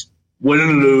 Sometimes win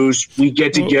and lose, we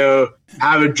get together,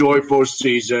 have a joyful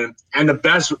season. And the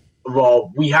best of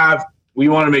all, we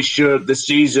want to make sure the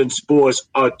season sports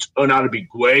turn out to be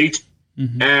great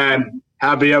and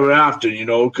happy ever after,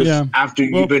 because after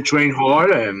you've been trained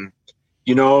hard and,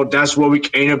 that's what we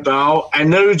came about.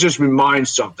 And let me just remind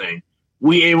something.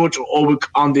 We able to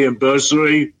overcome the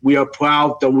adversity. We are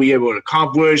proud that we able to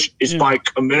accomplish. It's by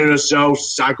committing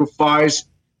ourselves, sacrifice,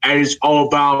 and it's all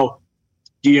about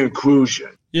the inclusion.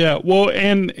 Yeah, well,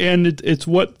 and it's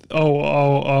what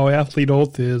our athlete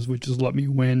oath is, which is let me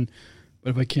win, but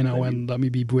if I cannot win, let me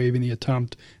be brave in the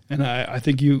attempt. And I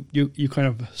think you kind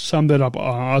of summed it up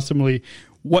awesomely.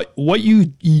 What you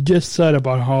just said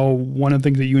about how one of the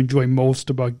things that you enjoy most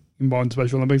about involved in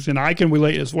Special Olympics, and I can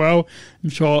relate as well. I'm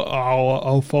sure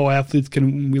our fellow athletes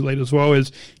can relate as well,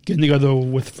 is getting together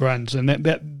with friends, and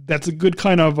that's a good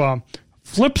kind of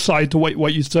flip side to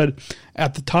what you said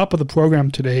at the top of the program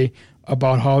today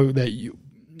about how that you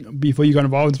before you got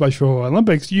involved in Special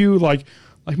Olympics, you like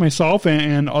myself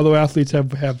and other athletes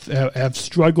have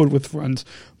struggled with friends,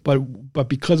 but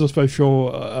because of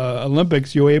Special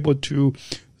Olympics, you're able to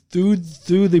through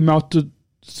the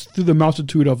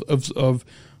multitude of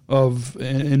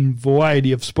and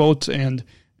variety of sports and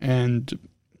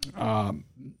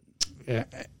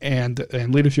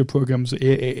leadership programs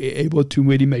able to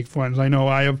really make friends. I know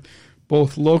I have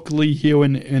both locally here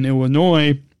in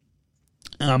Illinois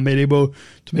been able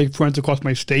to make friends across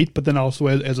my state, but then also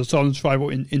as a Southern Survival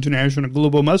International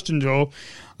Global Messenger,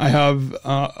 I have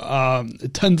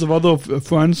tons of other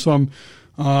friends from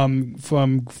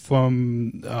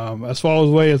as far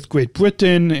away as Great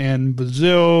Britain and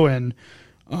Brazil and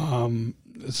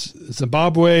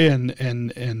Zimbabwe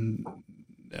and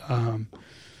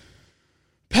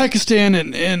Pakistan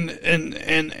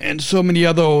and so many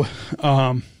other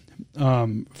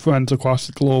friends across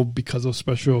the globe because of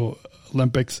Special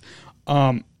Olympics.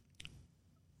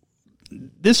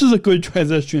 This is a good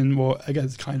transition. Well, I guess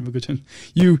it's kind of a good transition.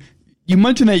 You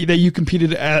mentioned that you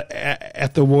competed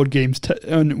at the World Games,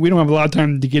 and we don't have a lot of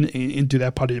time to get into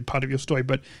that part of your story.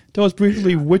 But tell us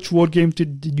briefly, which World Games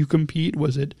did you compete?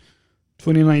 Was it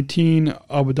 2019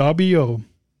 Abu Dhabi or?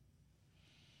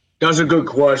 That's a good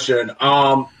question.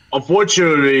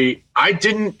 Unfortunately, I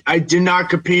did not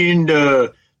compete in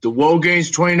the World Games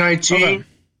 2019, okay.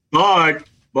 but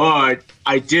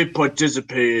I did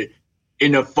participate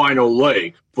in the final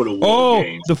leg for the World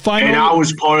Games. The final, and I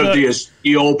was part of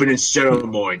the opening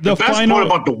ceremony. The best part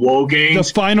about the World Games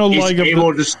the final is leg of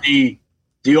able to see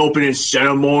the opening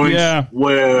ceremonies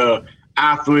where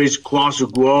athletes cross the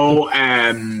globe,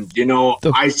 and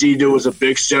I see there was a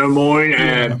big ceremony,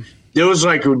 and there was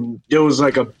like a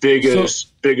bigger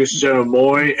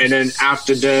ceremony, and then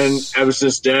ever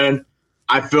since then,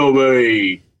 I feel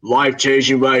very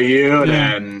life-changing right here,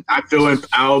 and I feel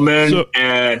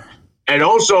empowerment, and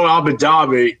also Abu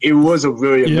Dhabi, it was a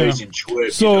really amazing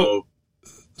trip. So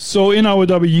in Abu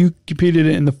Dhabi, you competed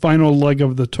in the final leg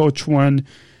of the torch run,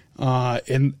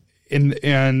 and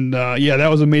that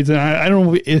was amazing. I don't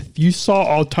know if you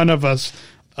saw a ton of us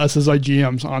as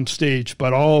IGMs on stage,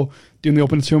 but all during the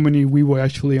opening ceremony, we were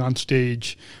actually on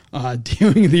stage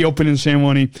during the opening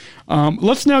ceremony.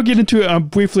 Let's now get into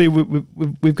briefly.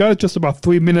 We've got just about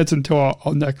 3 minutes until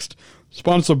our next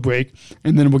sponsor break,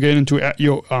 and then we'll get into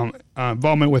your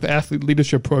involvement with athlete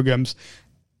leadership programs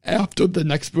after the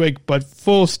next break. But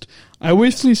first, I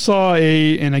recently saw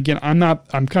and again,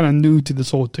 I'm kind of new to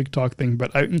this whole TikTok thing,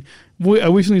 but I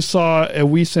recently saw a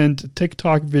recent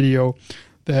TikTok video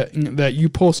that you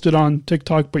posted on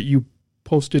TikTok, but you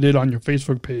posted it on your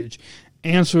Facebook page,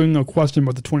 answering a question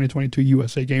about the 2022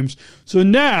 USA Games. So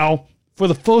now, for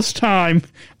the first time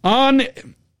on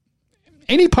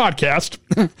any podcast,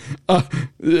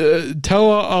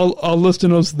 tell our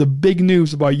listeners the big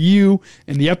news about you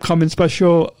and the upcoming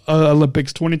Special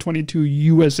Olympics 2022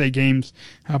 USA Games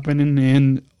happening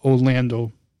in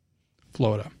Orlando,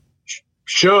 Florida.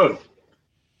 Sure.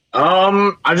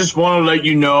 I just want to let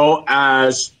you know,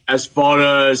 as far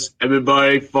as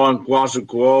everybody from across the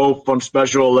globe, from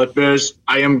Special Olympics,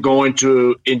 I am going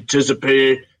to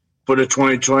anticipate for the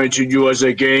 2022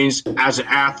 USA Games as an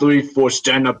athlete for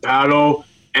stand-up paddle.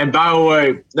 And by the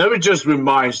way, let me just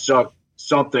remind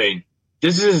something.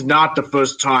 This is not the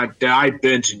first time that I've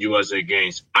been to USA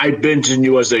Games. I've been to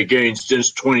USA Games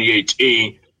since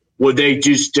 2018, where they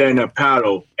do stand-up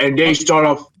paddle, and they start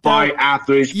off by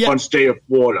athletes from the state of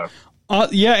Florida.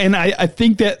 And I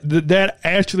think that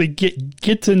actually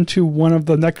gets into one of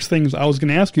the next things I was going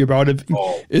to ask you about. If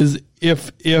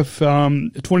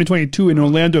 2022 in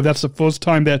Orlando, if that's the first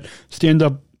time that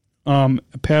stand-up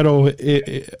paddle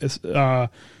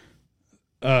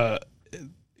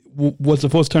was the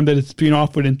first time that it's being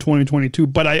offered in 2022.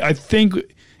 But I think,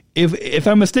 if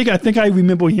I'm mistaken, I think I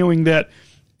remember hearing that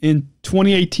in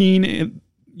 2018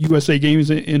 USA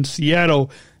Games in Seattle,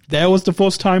 that was the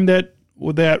first time that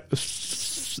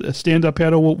stand-up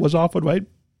paddle was offered, right?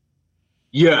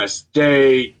 Yes,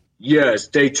 they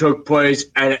took place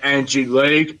at Angie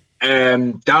Lake,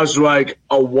 and that was like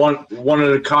a one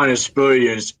of a kind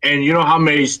experience. And you know how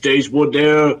many states were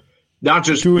there? Not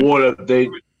just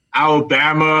Florida,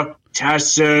 Alabama,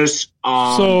 Texas,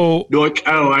 North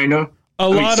Carolina,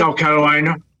 South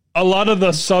Carolina. A lot of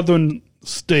the southern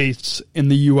states in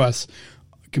the U.S.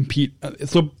 compete.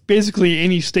 So basically,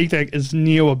 any state that is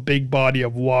near a big body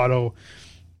of water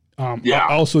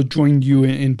also joined you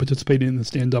in participating in the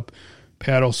stand-up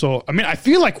paddle. So, I mean, I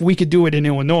feel like we could do it in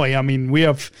Illinois. I mean, we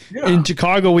have in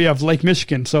Chicago, we have Lake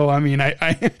Michigan. So, I mean, I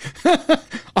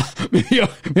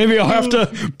maybe I'll have to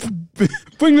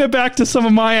bring that back to some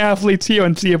of my athletes here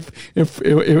and see if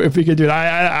we could do it.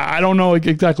 I don't know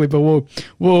exactly, but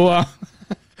we'll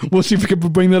see if we can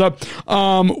bring that up.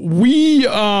 We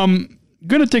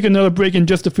going to take another break in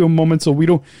just a few moments, so we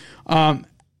don't.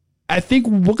 I think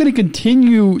we're going to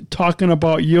continue talking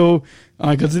about your,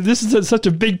 because this is such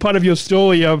a big part of your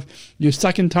story of your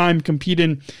second time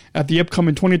competing at the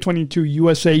upcoming 2022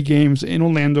 USA Games in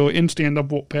Orlando in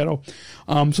stand-up paddle.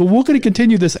 So we're going to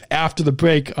continue this after the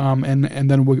break, and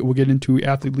then we'll get into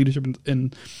athlete leadership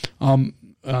and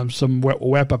some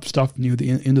wrap-up stuff near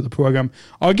the end of the program.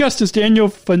 Our guest is Daniel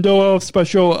Fundora,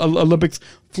 Special Olympics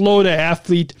Florida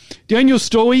athlete. Daniel's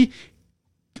story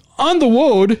on the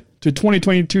road to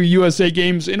 2022 USA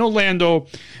Games in Orlando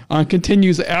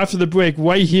continues after the break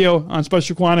right here on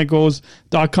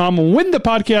SpecialChronicles.com. And when the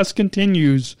podcast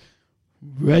continues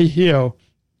right here,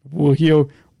 we'll hear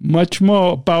much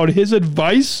more about his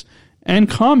advice and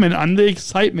comment on the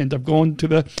excitement of going to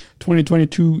the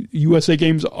 2022 USA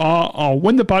Games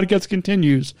when the podcast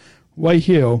continues right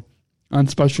here on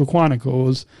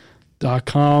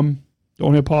SpecialChronicles.com.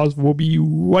 Don't hit pause. We'll be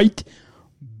right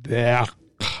back.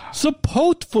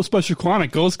 Support for Special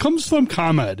Chronicles comes from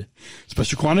ComEd.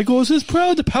 Special Chronicles is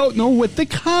proud to partner with the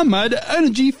ComEd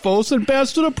Energy Force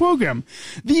Ambassador Program.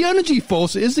 The Energy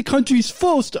Force is the country's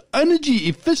first energy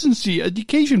efficiency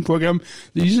education program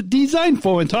designed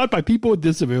for and taught by people with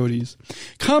disabilities.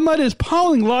 ComEd is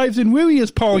powering lives and really is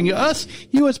powering us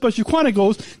here at Special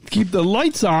Chronicles to keep the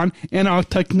lights on and our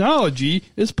technology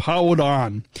is powered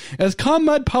on. As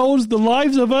ComEd powers the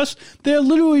lives of us, they're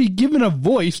literally giving a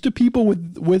voice to people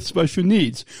with special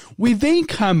needs. We thank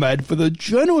ComEd for the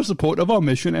generous support of our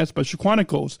mission at Special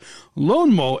Chronicles.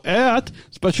 Learn more at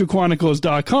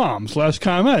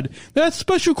specialchronicles.com/ComEd. That's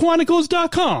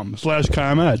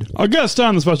specialchronicles.com/ComEd. Our guest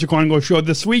on the Special Chronicles show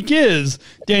this week is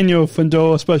Daniel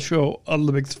Fundora, Special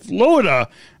Olympics Florida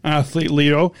athlete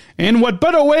leader. And what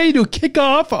better way to kick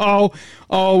off our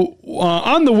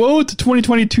on the road to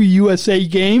 2022 USA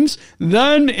Games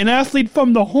than an athlete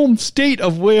from the home state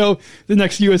of where the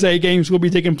next USA Games will be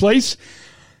taking place.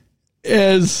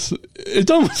 It's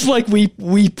almost like we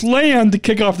planned to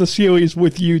kick off the series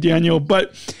with you, Daniel,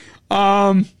 but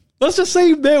let's just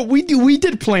say that we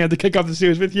did plan to kick off the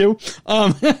series with you.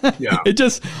 Yeah. It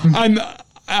just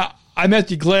I'm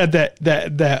actually glad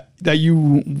that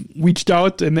you reached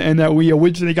out and that we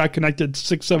originally got connected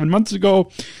 6-7 months ago.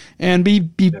 And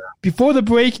before the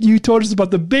break, you told us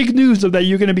about the big news of that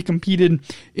you're going to be competing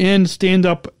in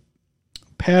stand-up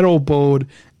paddleboard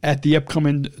at the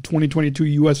upcoming 2022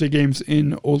 USA Games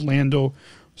in Orlando.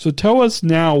 So tell us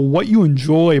now what you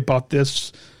enjoy about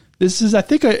this. This is, I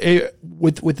think,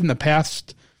 within the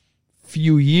past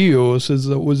few years,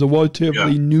 was a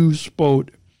relatively new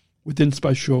sport within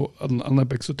Special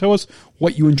Olympics. So tell us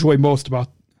what you enjoy most about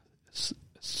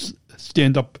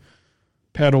stand-up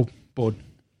paddleboard.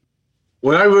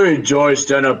 What I really enjoy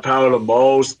stand-up paddle the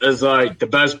most is, like, the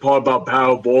best part about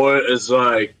paddleboard is,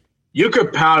 like, you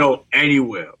could paddle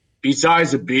anywhere.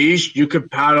 Besides the beach, you could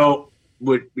paddle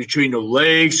between the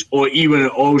lakes or even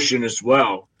the ocean as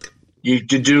well. You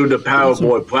could do the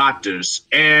paddleboard practice.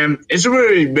 And it's a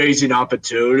really amazing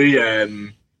opportunity.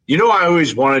 And, you know, I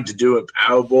always wanted to do a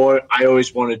paddleboard. I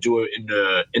always wanted to do it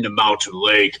in the mountain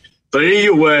lake. But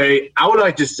either way, I would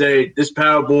like to say this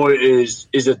paddleboard is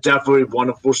a definitely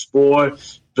wonderful sport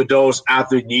for those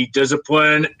athletes need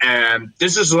discipline. And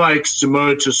this is like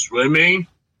similar to swimming,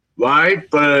 right?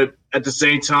 But at the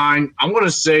same time, I'm going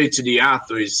to say to the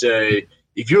athletes,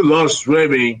 if you love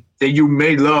swimming, then you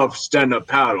may love stand-up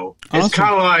paddle. Awesome. It's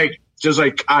kind of like just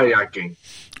like kayaking.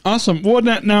 Awesome. Well,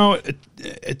 now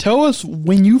tell us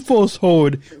when you first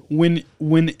heard when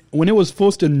it was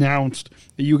first announced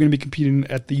that you were going to be competing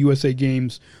at the USA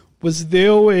Games. Was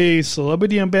there a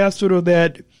celebrity ambassador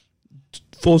that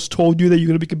first told you that you're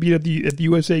going to be competing at the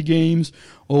USA Games,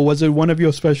 or was it one of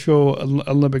your Special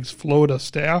Olympics Florida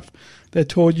staff that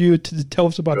told you to tell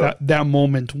us about that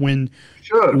moment when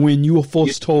you were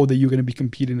first told that you're going to be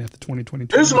competing at the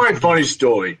 2022? Here's my funny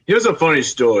story. Here's a funny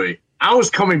story. I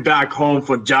was coming back home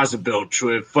from Jacksonville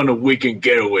trip, from the weekend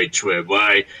getaway trip,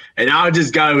 right? And I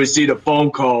just got to receive a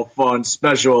phone call from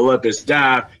Special Olympics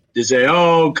staff to say,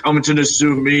 coming to the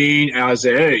Zoom meeting. And I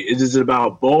say, hey, is this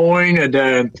about bowling? And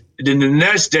then the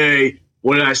next day,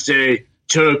 what did I say?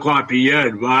 2 o'clock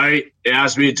p.m., right? They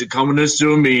asked me to come to the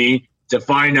Zoom meeting to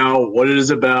find out what it is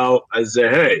about. I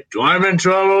said, hey, do I have in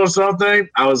trouble or something?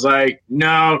 I was like,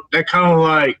 no, that kind of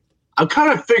like, I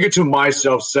kind of figured to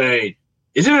myself saying,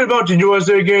 isn't it about the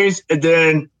USA Games? And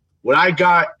then when I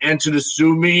got into the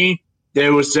Zoom meeting, they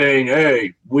were saying,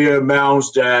 hey, we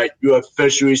announced that you're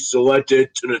officially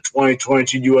selected to the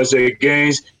 2022 USA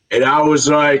Games. And I was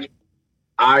like,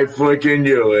 I freaking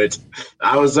knew it.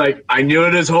 I was like, I knew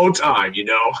it this whole time, you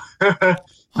know.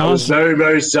 I was very,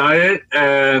 very excited.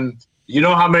 And you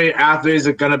know how many athletes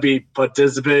are going to be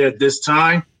participating at this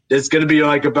time? There's going to be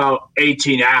like about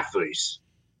 18 athletes.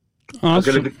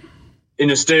 Awesome. In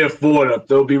the state of Florida.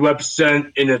 They'll be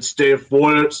represented in the state of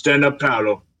Florida stand-up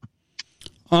paddle.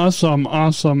 Awesome.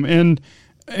 And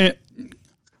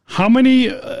how many,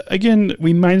 again,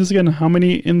 remind us again, how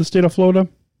many in the state of Florida?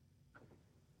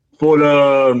 For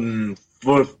the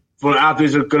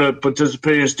athletes that are going to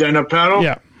participate in stand-up paddle?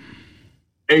 Yeah.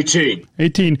 18.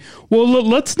 Well,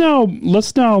 let's now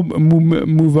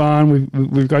move on.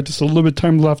 We've got just a little bit of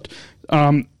time left.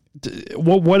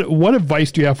 what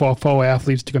advice do you have for our fellow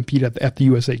athletes to compete at the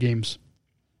USA Games?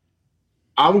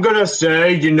 I'm going to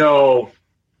say, you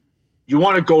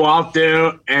want to go out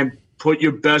there and put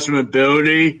your best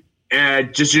ability,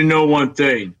 and just one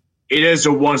thing. It is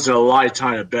a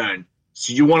once-in-a-lifetime event.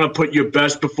 So you want to put your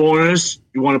best performance,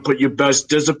 you want to put your best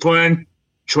discipline,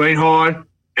 train hard,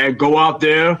 and go out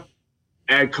there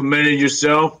and committed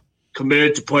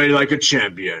to play like a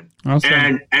champion.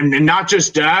 Awesome. And not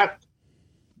just that,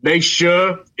 make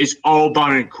sure it's all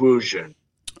about inclusion.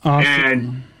 Awesome.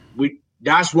 And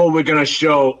that's what we're going to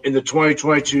show in the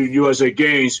 2022 USA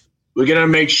Games. We're going to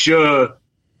make sure,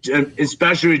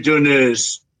 especially during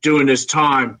this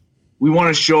time, we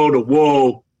want to show the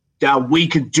world that we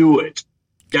can do it,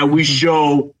 that we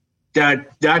show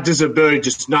that disability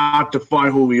does not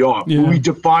define who we are. Yeah. Who we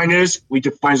define as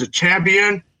a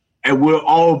champion, and we're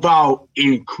all about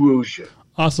inclusion.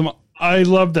 Awesome. I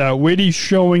love that. Really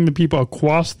showing the people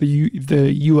across the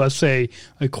USA,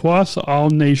 across our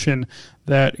nation,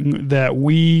 that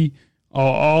we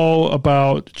are all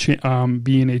about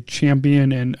being a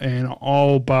champion and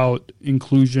all about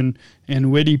inclusion,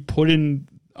 and really putting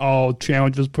our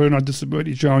challenges, putting our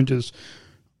disability challenges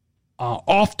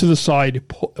off to the side,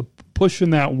 pushing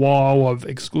that wall of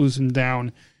exclusion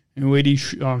down, and really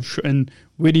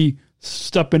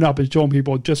stepping up and showing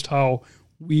people just how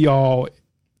we are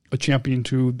a champion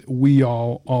too. We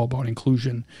are all about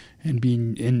inclusion and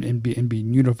being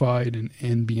being unified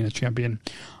and being a champion.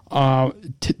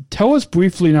 Tell us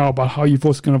briefly now about how you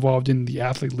folks got involved in the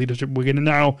athlete leadership. We're going to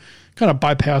now kind of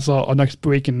bypass our next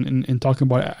break and talking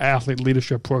about athlete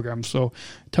leadership programs. So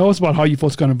tell us about how you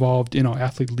folks got involved in our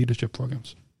athlete leadership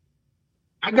programs.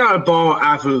 I got involved in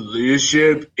athlete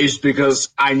leadership is because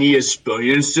I need to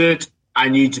experience it. I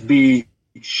need to be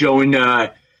showing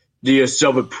the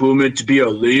self-improvement to be a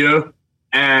leader.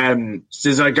 And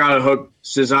since I got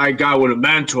with a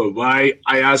mentor, right,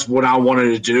 I asked what I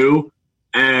wanted to do.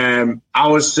 And I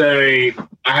would say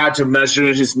I had to mention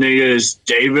his name is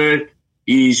David.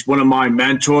 He's one of my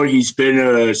mentors. He's been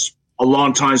a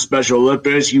long time Special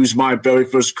Olympics. He was my very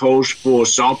first coach for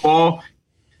softball.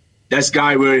 This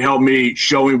guy really helped me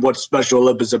show me what Special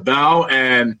Olympics is about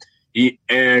and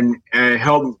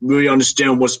helped really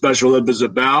understand what Special Olympics is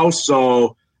about.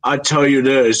 So I tell you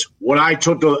this, when I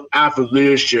took the athlete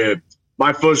leadership,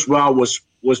 my first route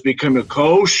was becoming a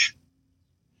coach,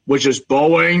 which is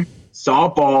bowling,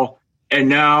 softball, and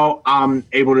now I'm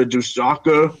able to do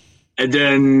soccer. And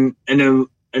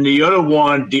the other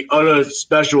one, the other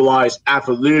specialized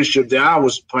athlete leadership that I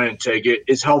was planning to take it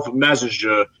is health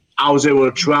messenger. I was able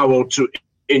to travel to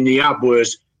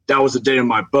Indianapolis. That was the day of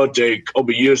my birthday a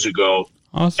couple years ago.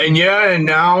 Awesome. And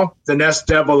now the next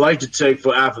step I'd like to take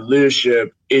for athlete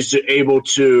leadership is to able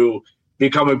to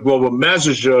become a global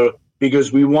messenger,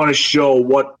 because we want to show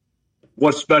what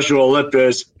Special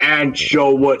Olympics and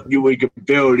show what unique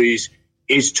abilities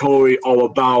is totally all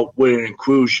about with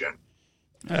inclusion.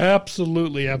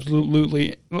 Absolutely.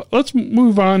 Let's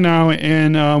move on now,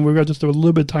 and we've got just a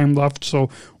little bit of time left. So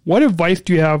what advice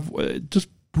do you have, just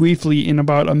briefly in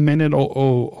about a minute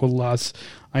or less?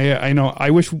 I know I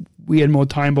wish we had more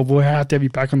time, but we'll have to have you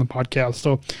back on the podcast.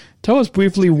 So tell us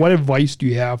briefly, what advice do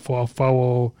you have for our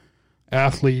fellow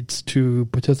athletes to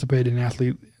participate in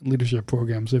athlete leadership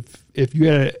programs? If you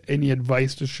had any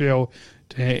advice to share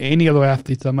to any other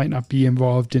athletes that might not be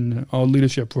involved in our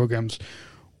leadership programs,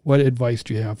 what advice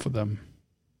do you have for them?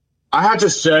 I have to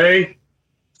say,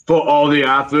 for all the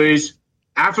athletes,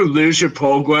 athlete leadership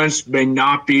programs may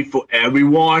not be for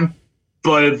everyone,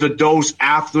 but if those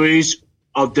athletes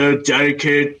are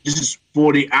dedicated, this is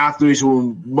for the athletes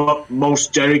who are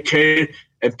most dedicated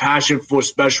and passionate for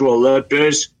Special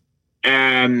Olympics,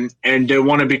 and they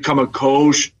want to become a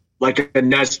coach like the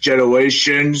next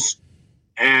generations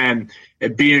and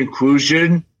be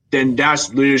inclusion, then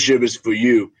that's leadership is for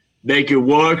you. Make it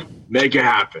work, make it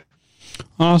happen.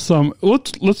 Awesome.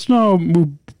 Let's now move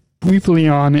briefly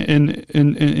on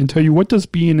and tell you, what does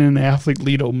being an athlete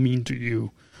leader mean to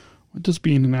you? What does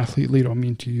being an athlete leader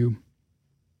mean to you?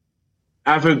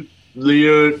 Athlete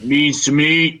leader means to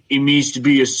me, it means to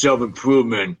be a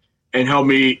self-improvement and help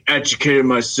me educate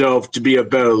myself to be a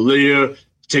better leader,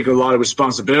 take a lot of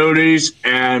responsibilities,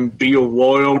 and be a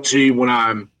loyalty when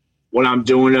I'm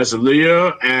doing as a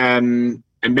leader, and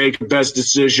make the best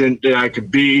decision that I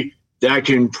could be, that I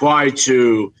can apply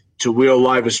to real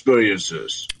life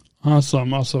experiences.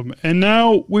 Awesome. And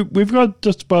now we've got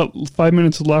just about 5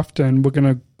 minutes left, and we're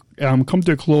going to come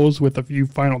to a close with a few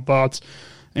final thoughts.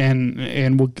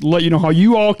 and we'll let you know how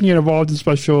you all can get involved in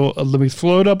Special Olympics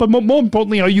Florida, but more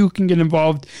importantly, how you can get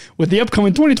involved with the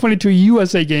upcoming 2022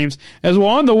 USA Games, as we're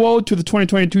on the road to the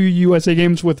 2022 USA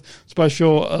Games with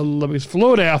Special Olympics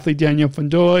Florida athlete Daniel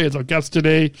Fundora is our guest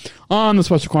today on the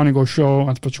Special Chronicles show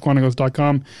on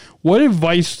specialchronicles.com. What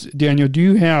advice, Daniel, do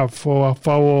you have for our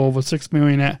fellow over 6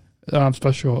 million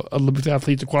Special Olympics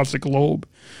athletes across the globe?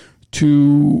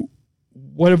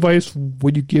 What advice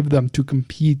would you give them to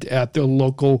compete at their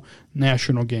local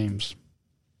national games?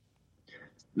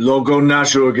 Local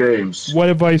national games. What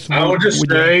advice? I would just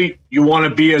say you want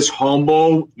to be as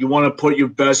humble. You want to put your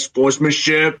best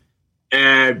sportsmanship,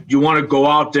 and you want to go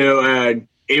out there and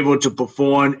able to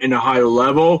perform in a higher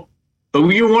level. But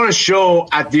we want to show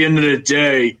at the end of the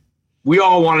day, we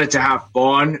all wanted to have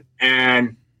fun,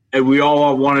 and we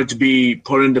all wanted to be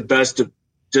putting the best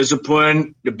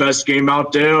discipline, the best game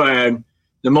out there, and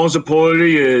the most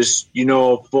importantly is,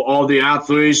 for all the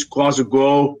athletes across the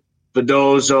globe, for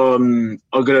those are going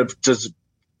to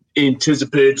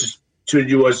anticipate to the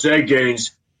USA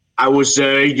Games, I would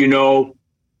say,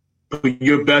 put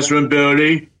your best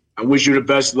ability. I wish you the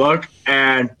best luck,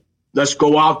 and let's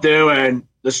go out there and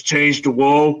let's change the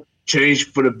world,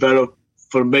 change for the better,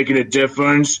 for making a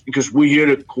difference, because we're here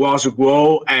to cross the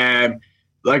globe, and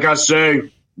like I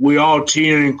say, we all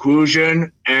team and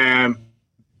inclusion, and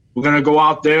we're going to go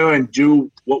out there and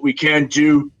do what we can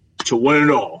do to win it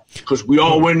all. Because we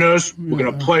all winners, we're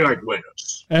going to play like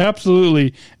winners.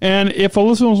 Absolutely. And if our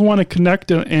listeners want to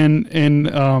connect, and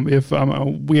if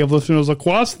we have listeners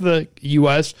across the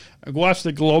U.S., across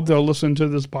the globe that are listening to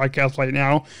this podcast right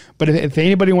now, but if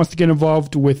anybody wants to get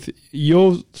involved with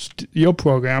your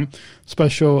program,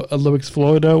 Special Olympics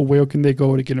Florida, where can they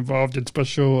go to get involved in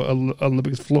Special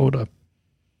Olympics Florida?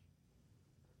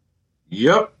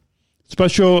 Yep. For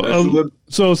the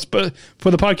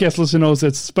podcast listeners,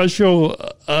 it's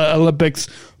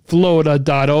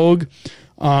specialolympicsflorida.org.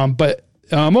 But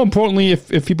more importantly,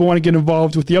 if people want to get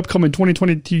involved with the upcoming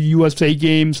 2022 USA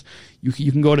Games, you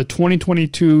can go to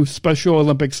 2022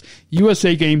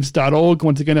 specialolympicsUSAGames.org.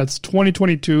 Once again, that's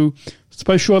 2022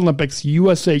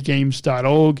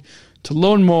 specialolympicsUSAGames.org to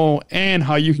learn more and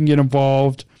how you can get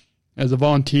involved as a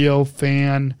volunteer,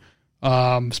 fan,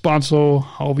 sponsor,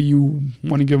 however you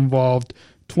want to get involved.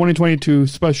 2022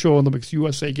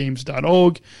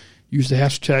 specialolympicsUSAGames.org. Use the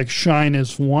hashtag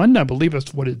ShineAs1. I believe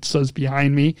that's what it says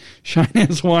behind me,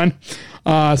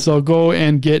 ShineAs1. So go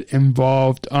and get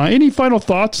involved. Any final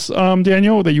thoughts,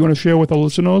 Daniel, that you want to share with our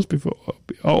listeners before?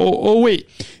 Wait.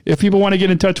 If people want to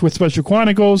get in touch with Special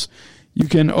Chronicles, you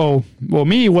can,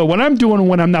 what I'm doing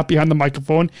when I'm not behind the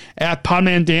microphone, at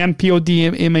Podman Dan,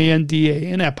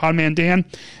 PODMANDAN, at Podman Dan.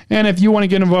 And if you want to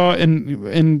get involved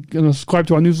and subscribe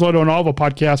to our newsletter and all of our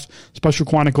podcasts,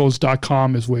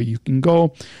 specialchronicles.com is where you can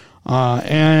go.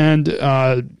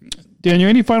 Daniel,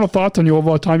 any final thoughts on your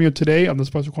overall time here today on the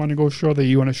Special Chronicles show that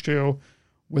you want to share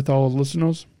with our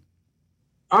listeners?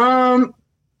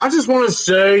 I just want to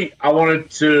say I want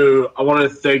to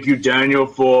thank you, Daniel,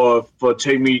 for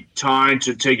taking me time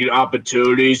to take your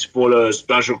opportunities for the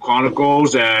Special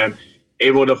Chronicles and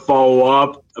able to follow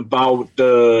up about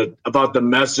the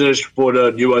message for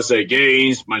the USA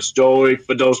Games, my story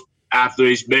for those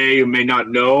athletes may or may not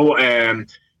know,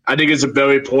 and I think it's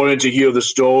very important to hear the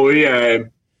story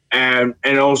and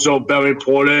also very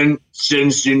important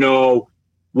since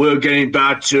we're getting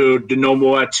back to the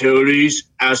normal activities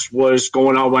as what's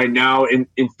going on right now in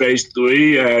phase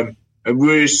 3. And I'm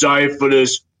really excited for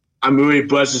this. I'm really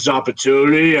blessed this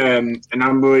opportunity, and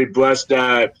I'm really blessed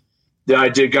that I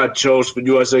got chosen for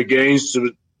USA Games.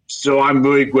 So I'm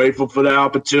really grateful for that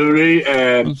opportunity.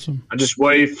 And awesome. I just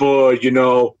wait for,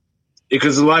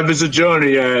 because life is a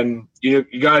journey, and you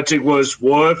got to take what it's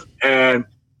worth. And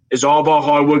it's all about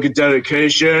hard work and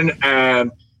dedication.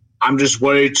 And I'm just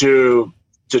waiting to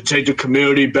take the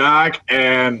community back,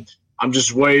 and I'm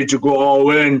just waiting to go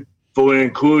all in for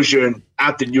inclusion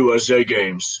at the USA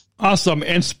Games. Awesome.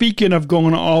 And speaking of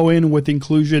going all in with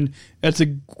inclusion, that's a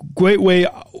great way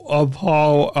of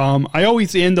how I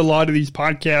always end a lot of these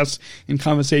podcasts and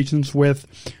conversations with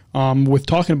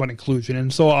talking about inclusion.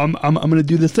 And so I'm going to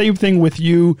do the same thing with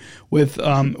you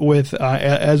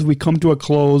as we come to a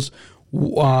close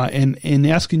and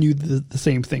asking you the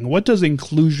same thing. What does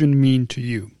inclusion mean to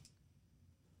you?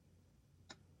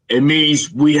 It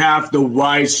means we have the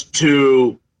rights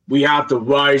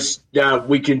that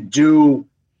we can do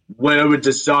whatever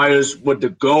desires with the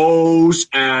goals,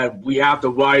 and we have the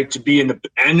right to be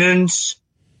independent.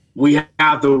 We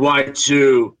have the right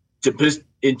to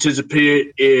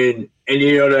participate in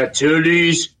any other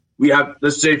activities. We have,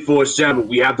 let's say, for example,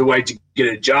 we have the right to get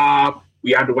a job.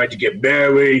 We have the right to get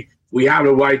married, We have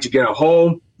the right to get a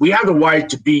home. We have the right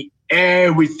to be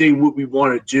everything what we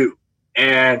want to do.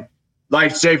 And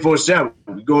like, say, for example,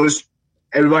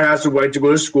 everybody has the right to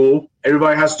go to school.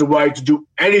 Everybody has the right to do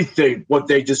anything what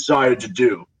they decided to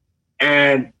do.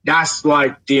 And that's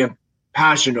like the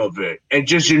passion of it. And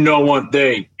just, one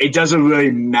thing, it doesn't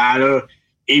really matter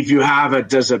if you have a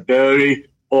disability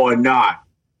or not.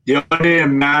 The only thing that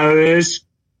matters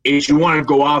is you want to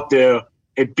go out there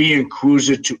and be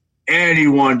inclusive to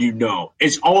anyone you know.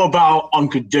 It's all about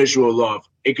unconditional love.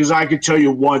 Because I can tell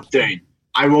you one thing.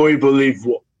 I really believe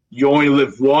you only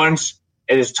live once,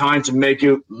 and it's time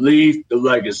to leave the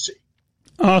legacy.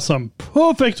 Awesome.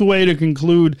 Perfect way to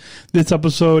conclude this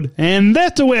episode. And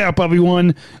that's a wrap,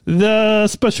 everyone. The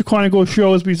Special Chronicles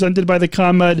show is presented by the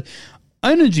ComEd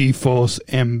Energy Force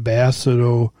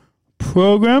Ambassador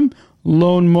Program.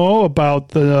 Learn more about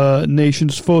the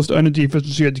nation's first energy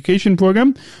efficiency education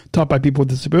program taught by people with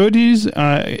disabilities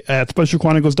at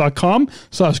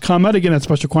specialchronicles.com/ComEd. Again, at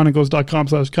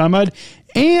specialchronicles.com/ComEd.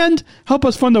 And help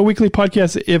us fund our weekly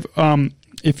podcast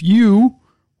if you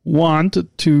want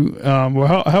to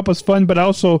help us fund, but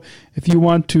also if you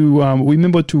want to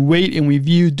remember to rate and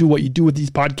review, do what you do with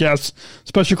these podcasts.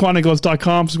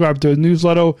 Specialchronicles.com, subscribe to the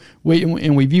newsletter, rate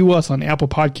and review us on Apple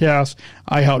Podcasts,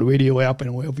 iHeartRadio app,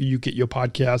 and wherever you get your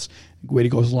podcasts. Way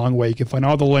goes a long way. You can find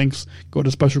all the links. Go to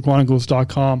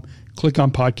specialchronicles.com, click on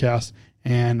podcasts,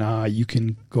 and you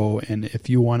can go, and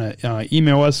if you want to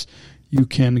email us, you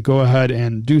can go ahead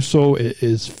and do so. It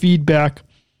is feedback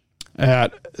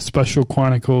at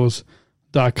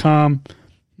specialchronicles.com.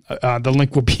 The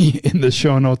link will be in the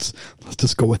show notes. Let's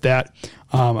just go with that.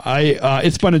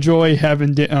 It's been a joy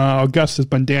having our guest has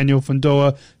been Daniel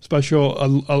Fundora, Special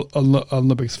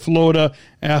Olympics Florida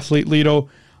athlete leader.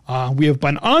 We have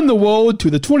been on the road to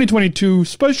the 2022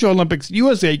 Special Olympics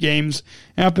USA Games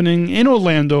happening in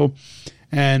Orlando.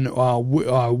 And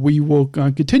we will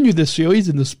continue this series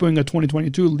in the spring of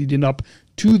 2022 leading up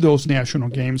to those national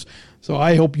games. So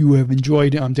I hope you have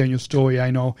enjoyed Daniel's story.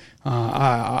 I know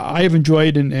I have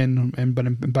enjoyed and been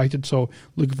impacted. So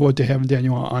looking forward to having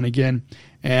Daniel on again.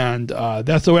 And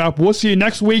that's the wrap. We'll see you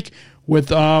next week with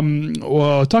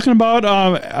talking about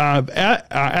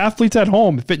athletes at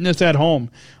home, fitness at home.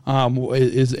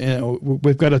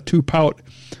 We've got a two-part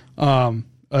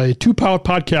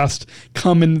podcast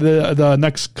coming the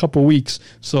next couple weeks,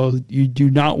 so you do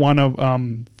not want to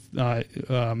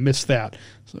miss that.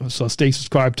 So stay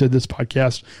subscribed to this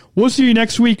podcast. We'll see you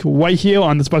next week right here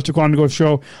on the Special Chronicles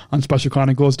show on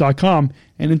specialchronicles.com.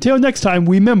 And until next time,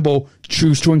 remember,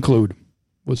 choose to include.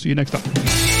 We'll see you next time.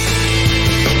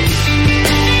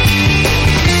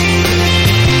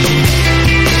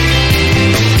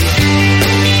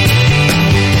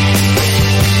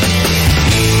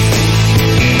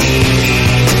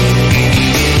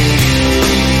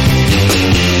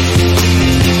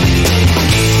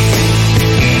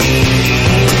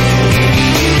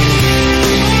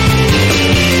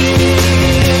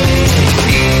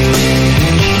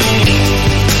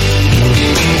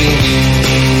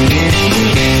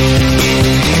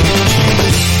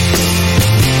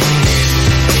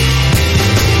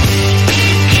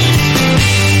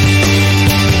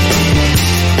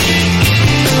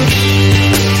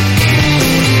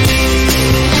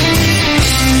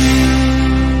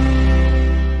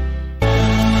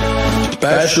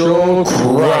 Special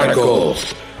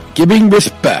Chronicles, giving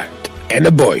respect and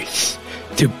a voice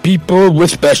to people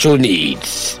with special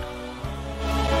needs.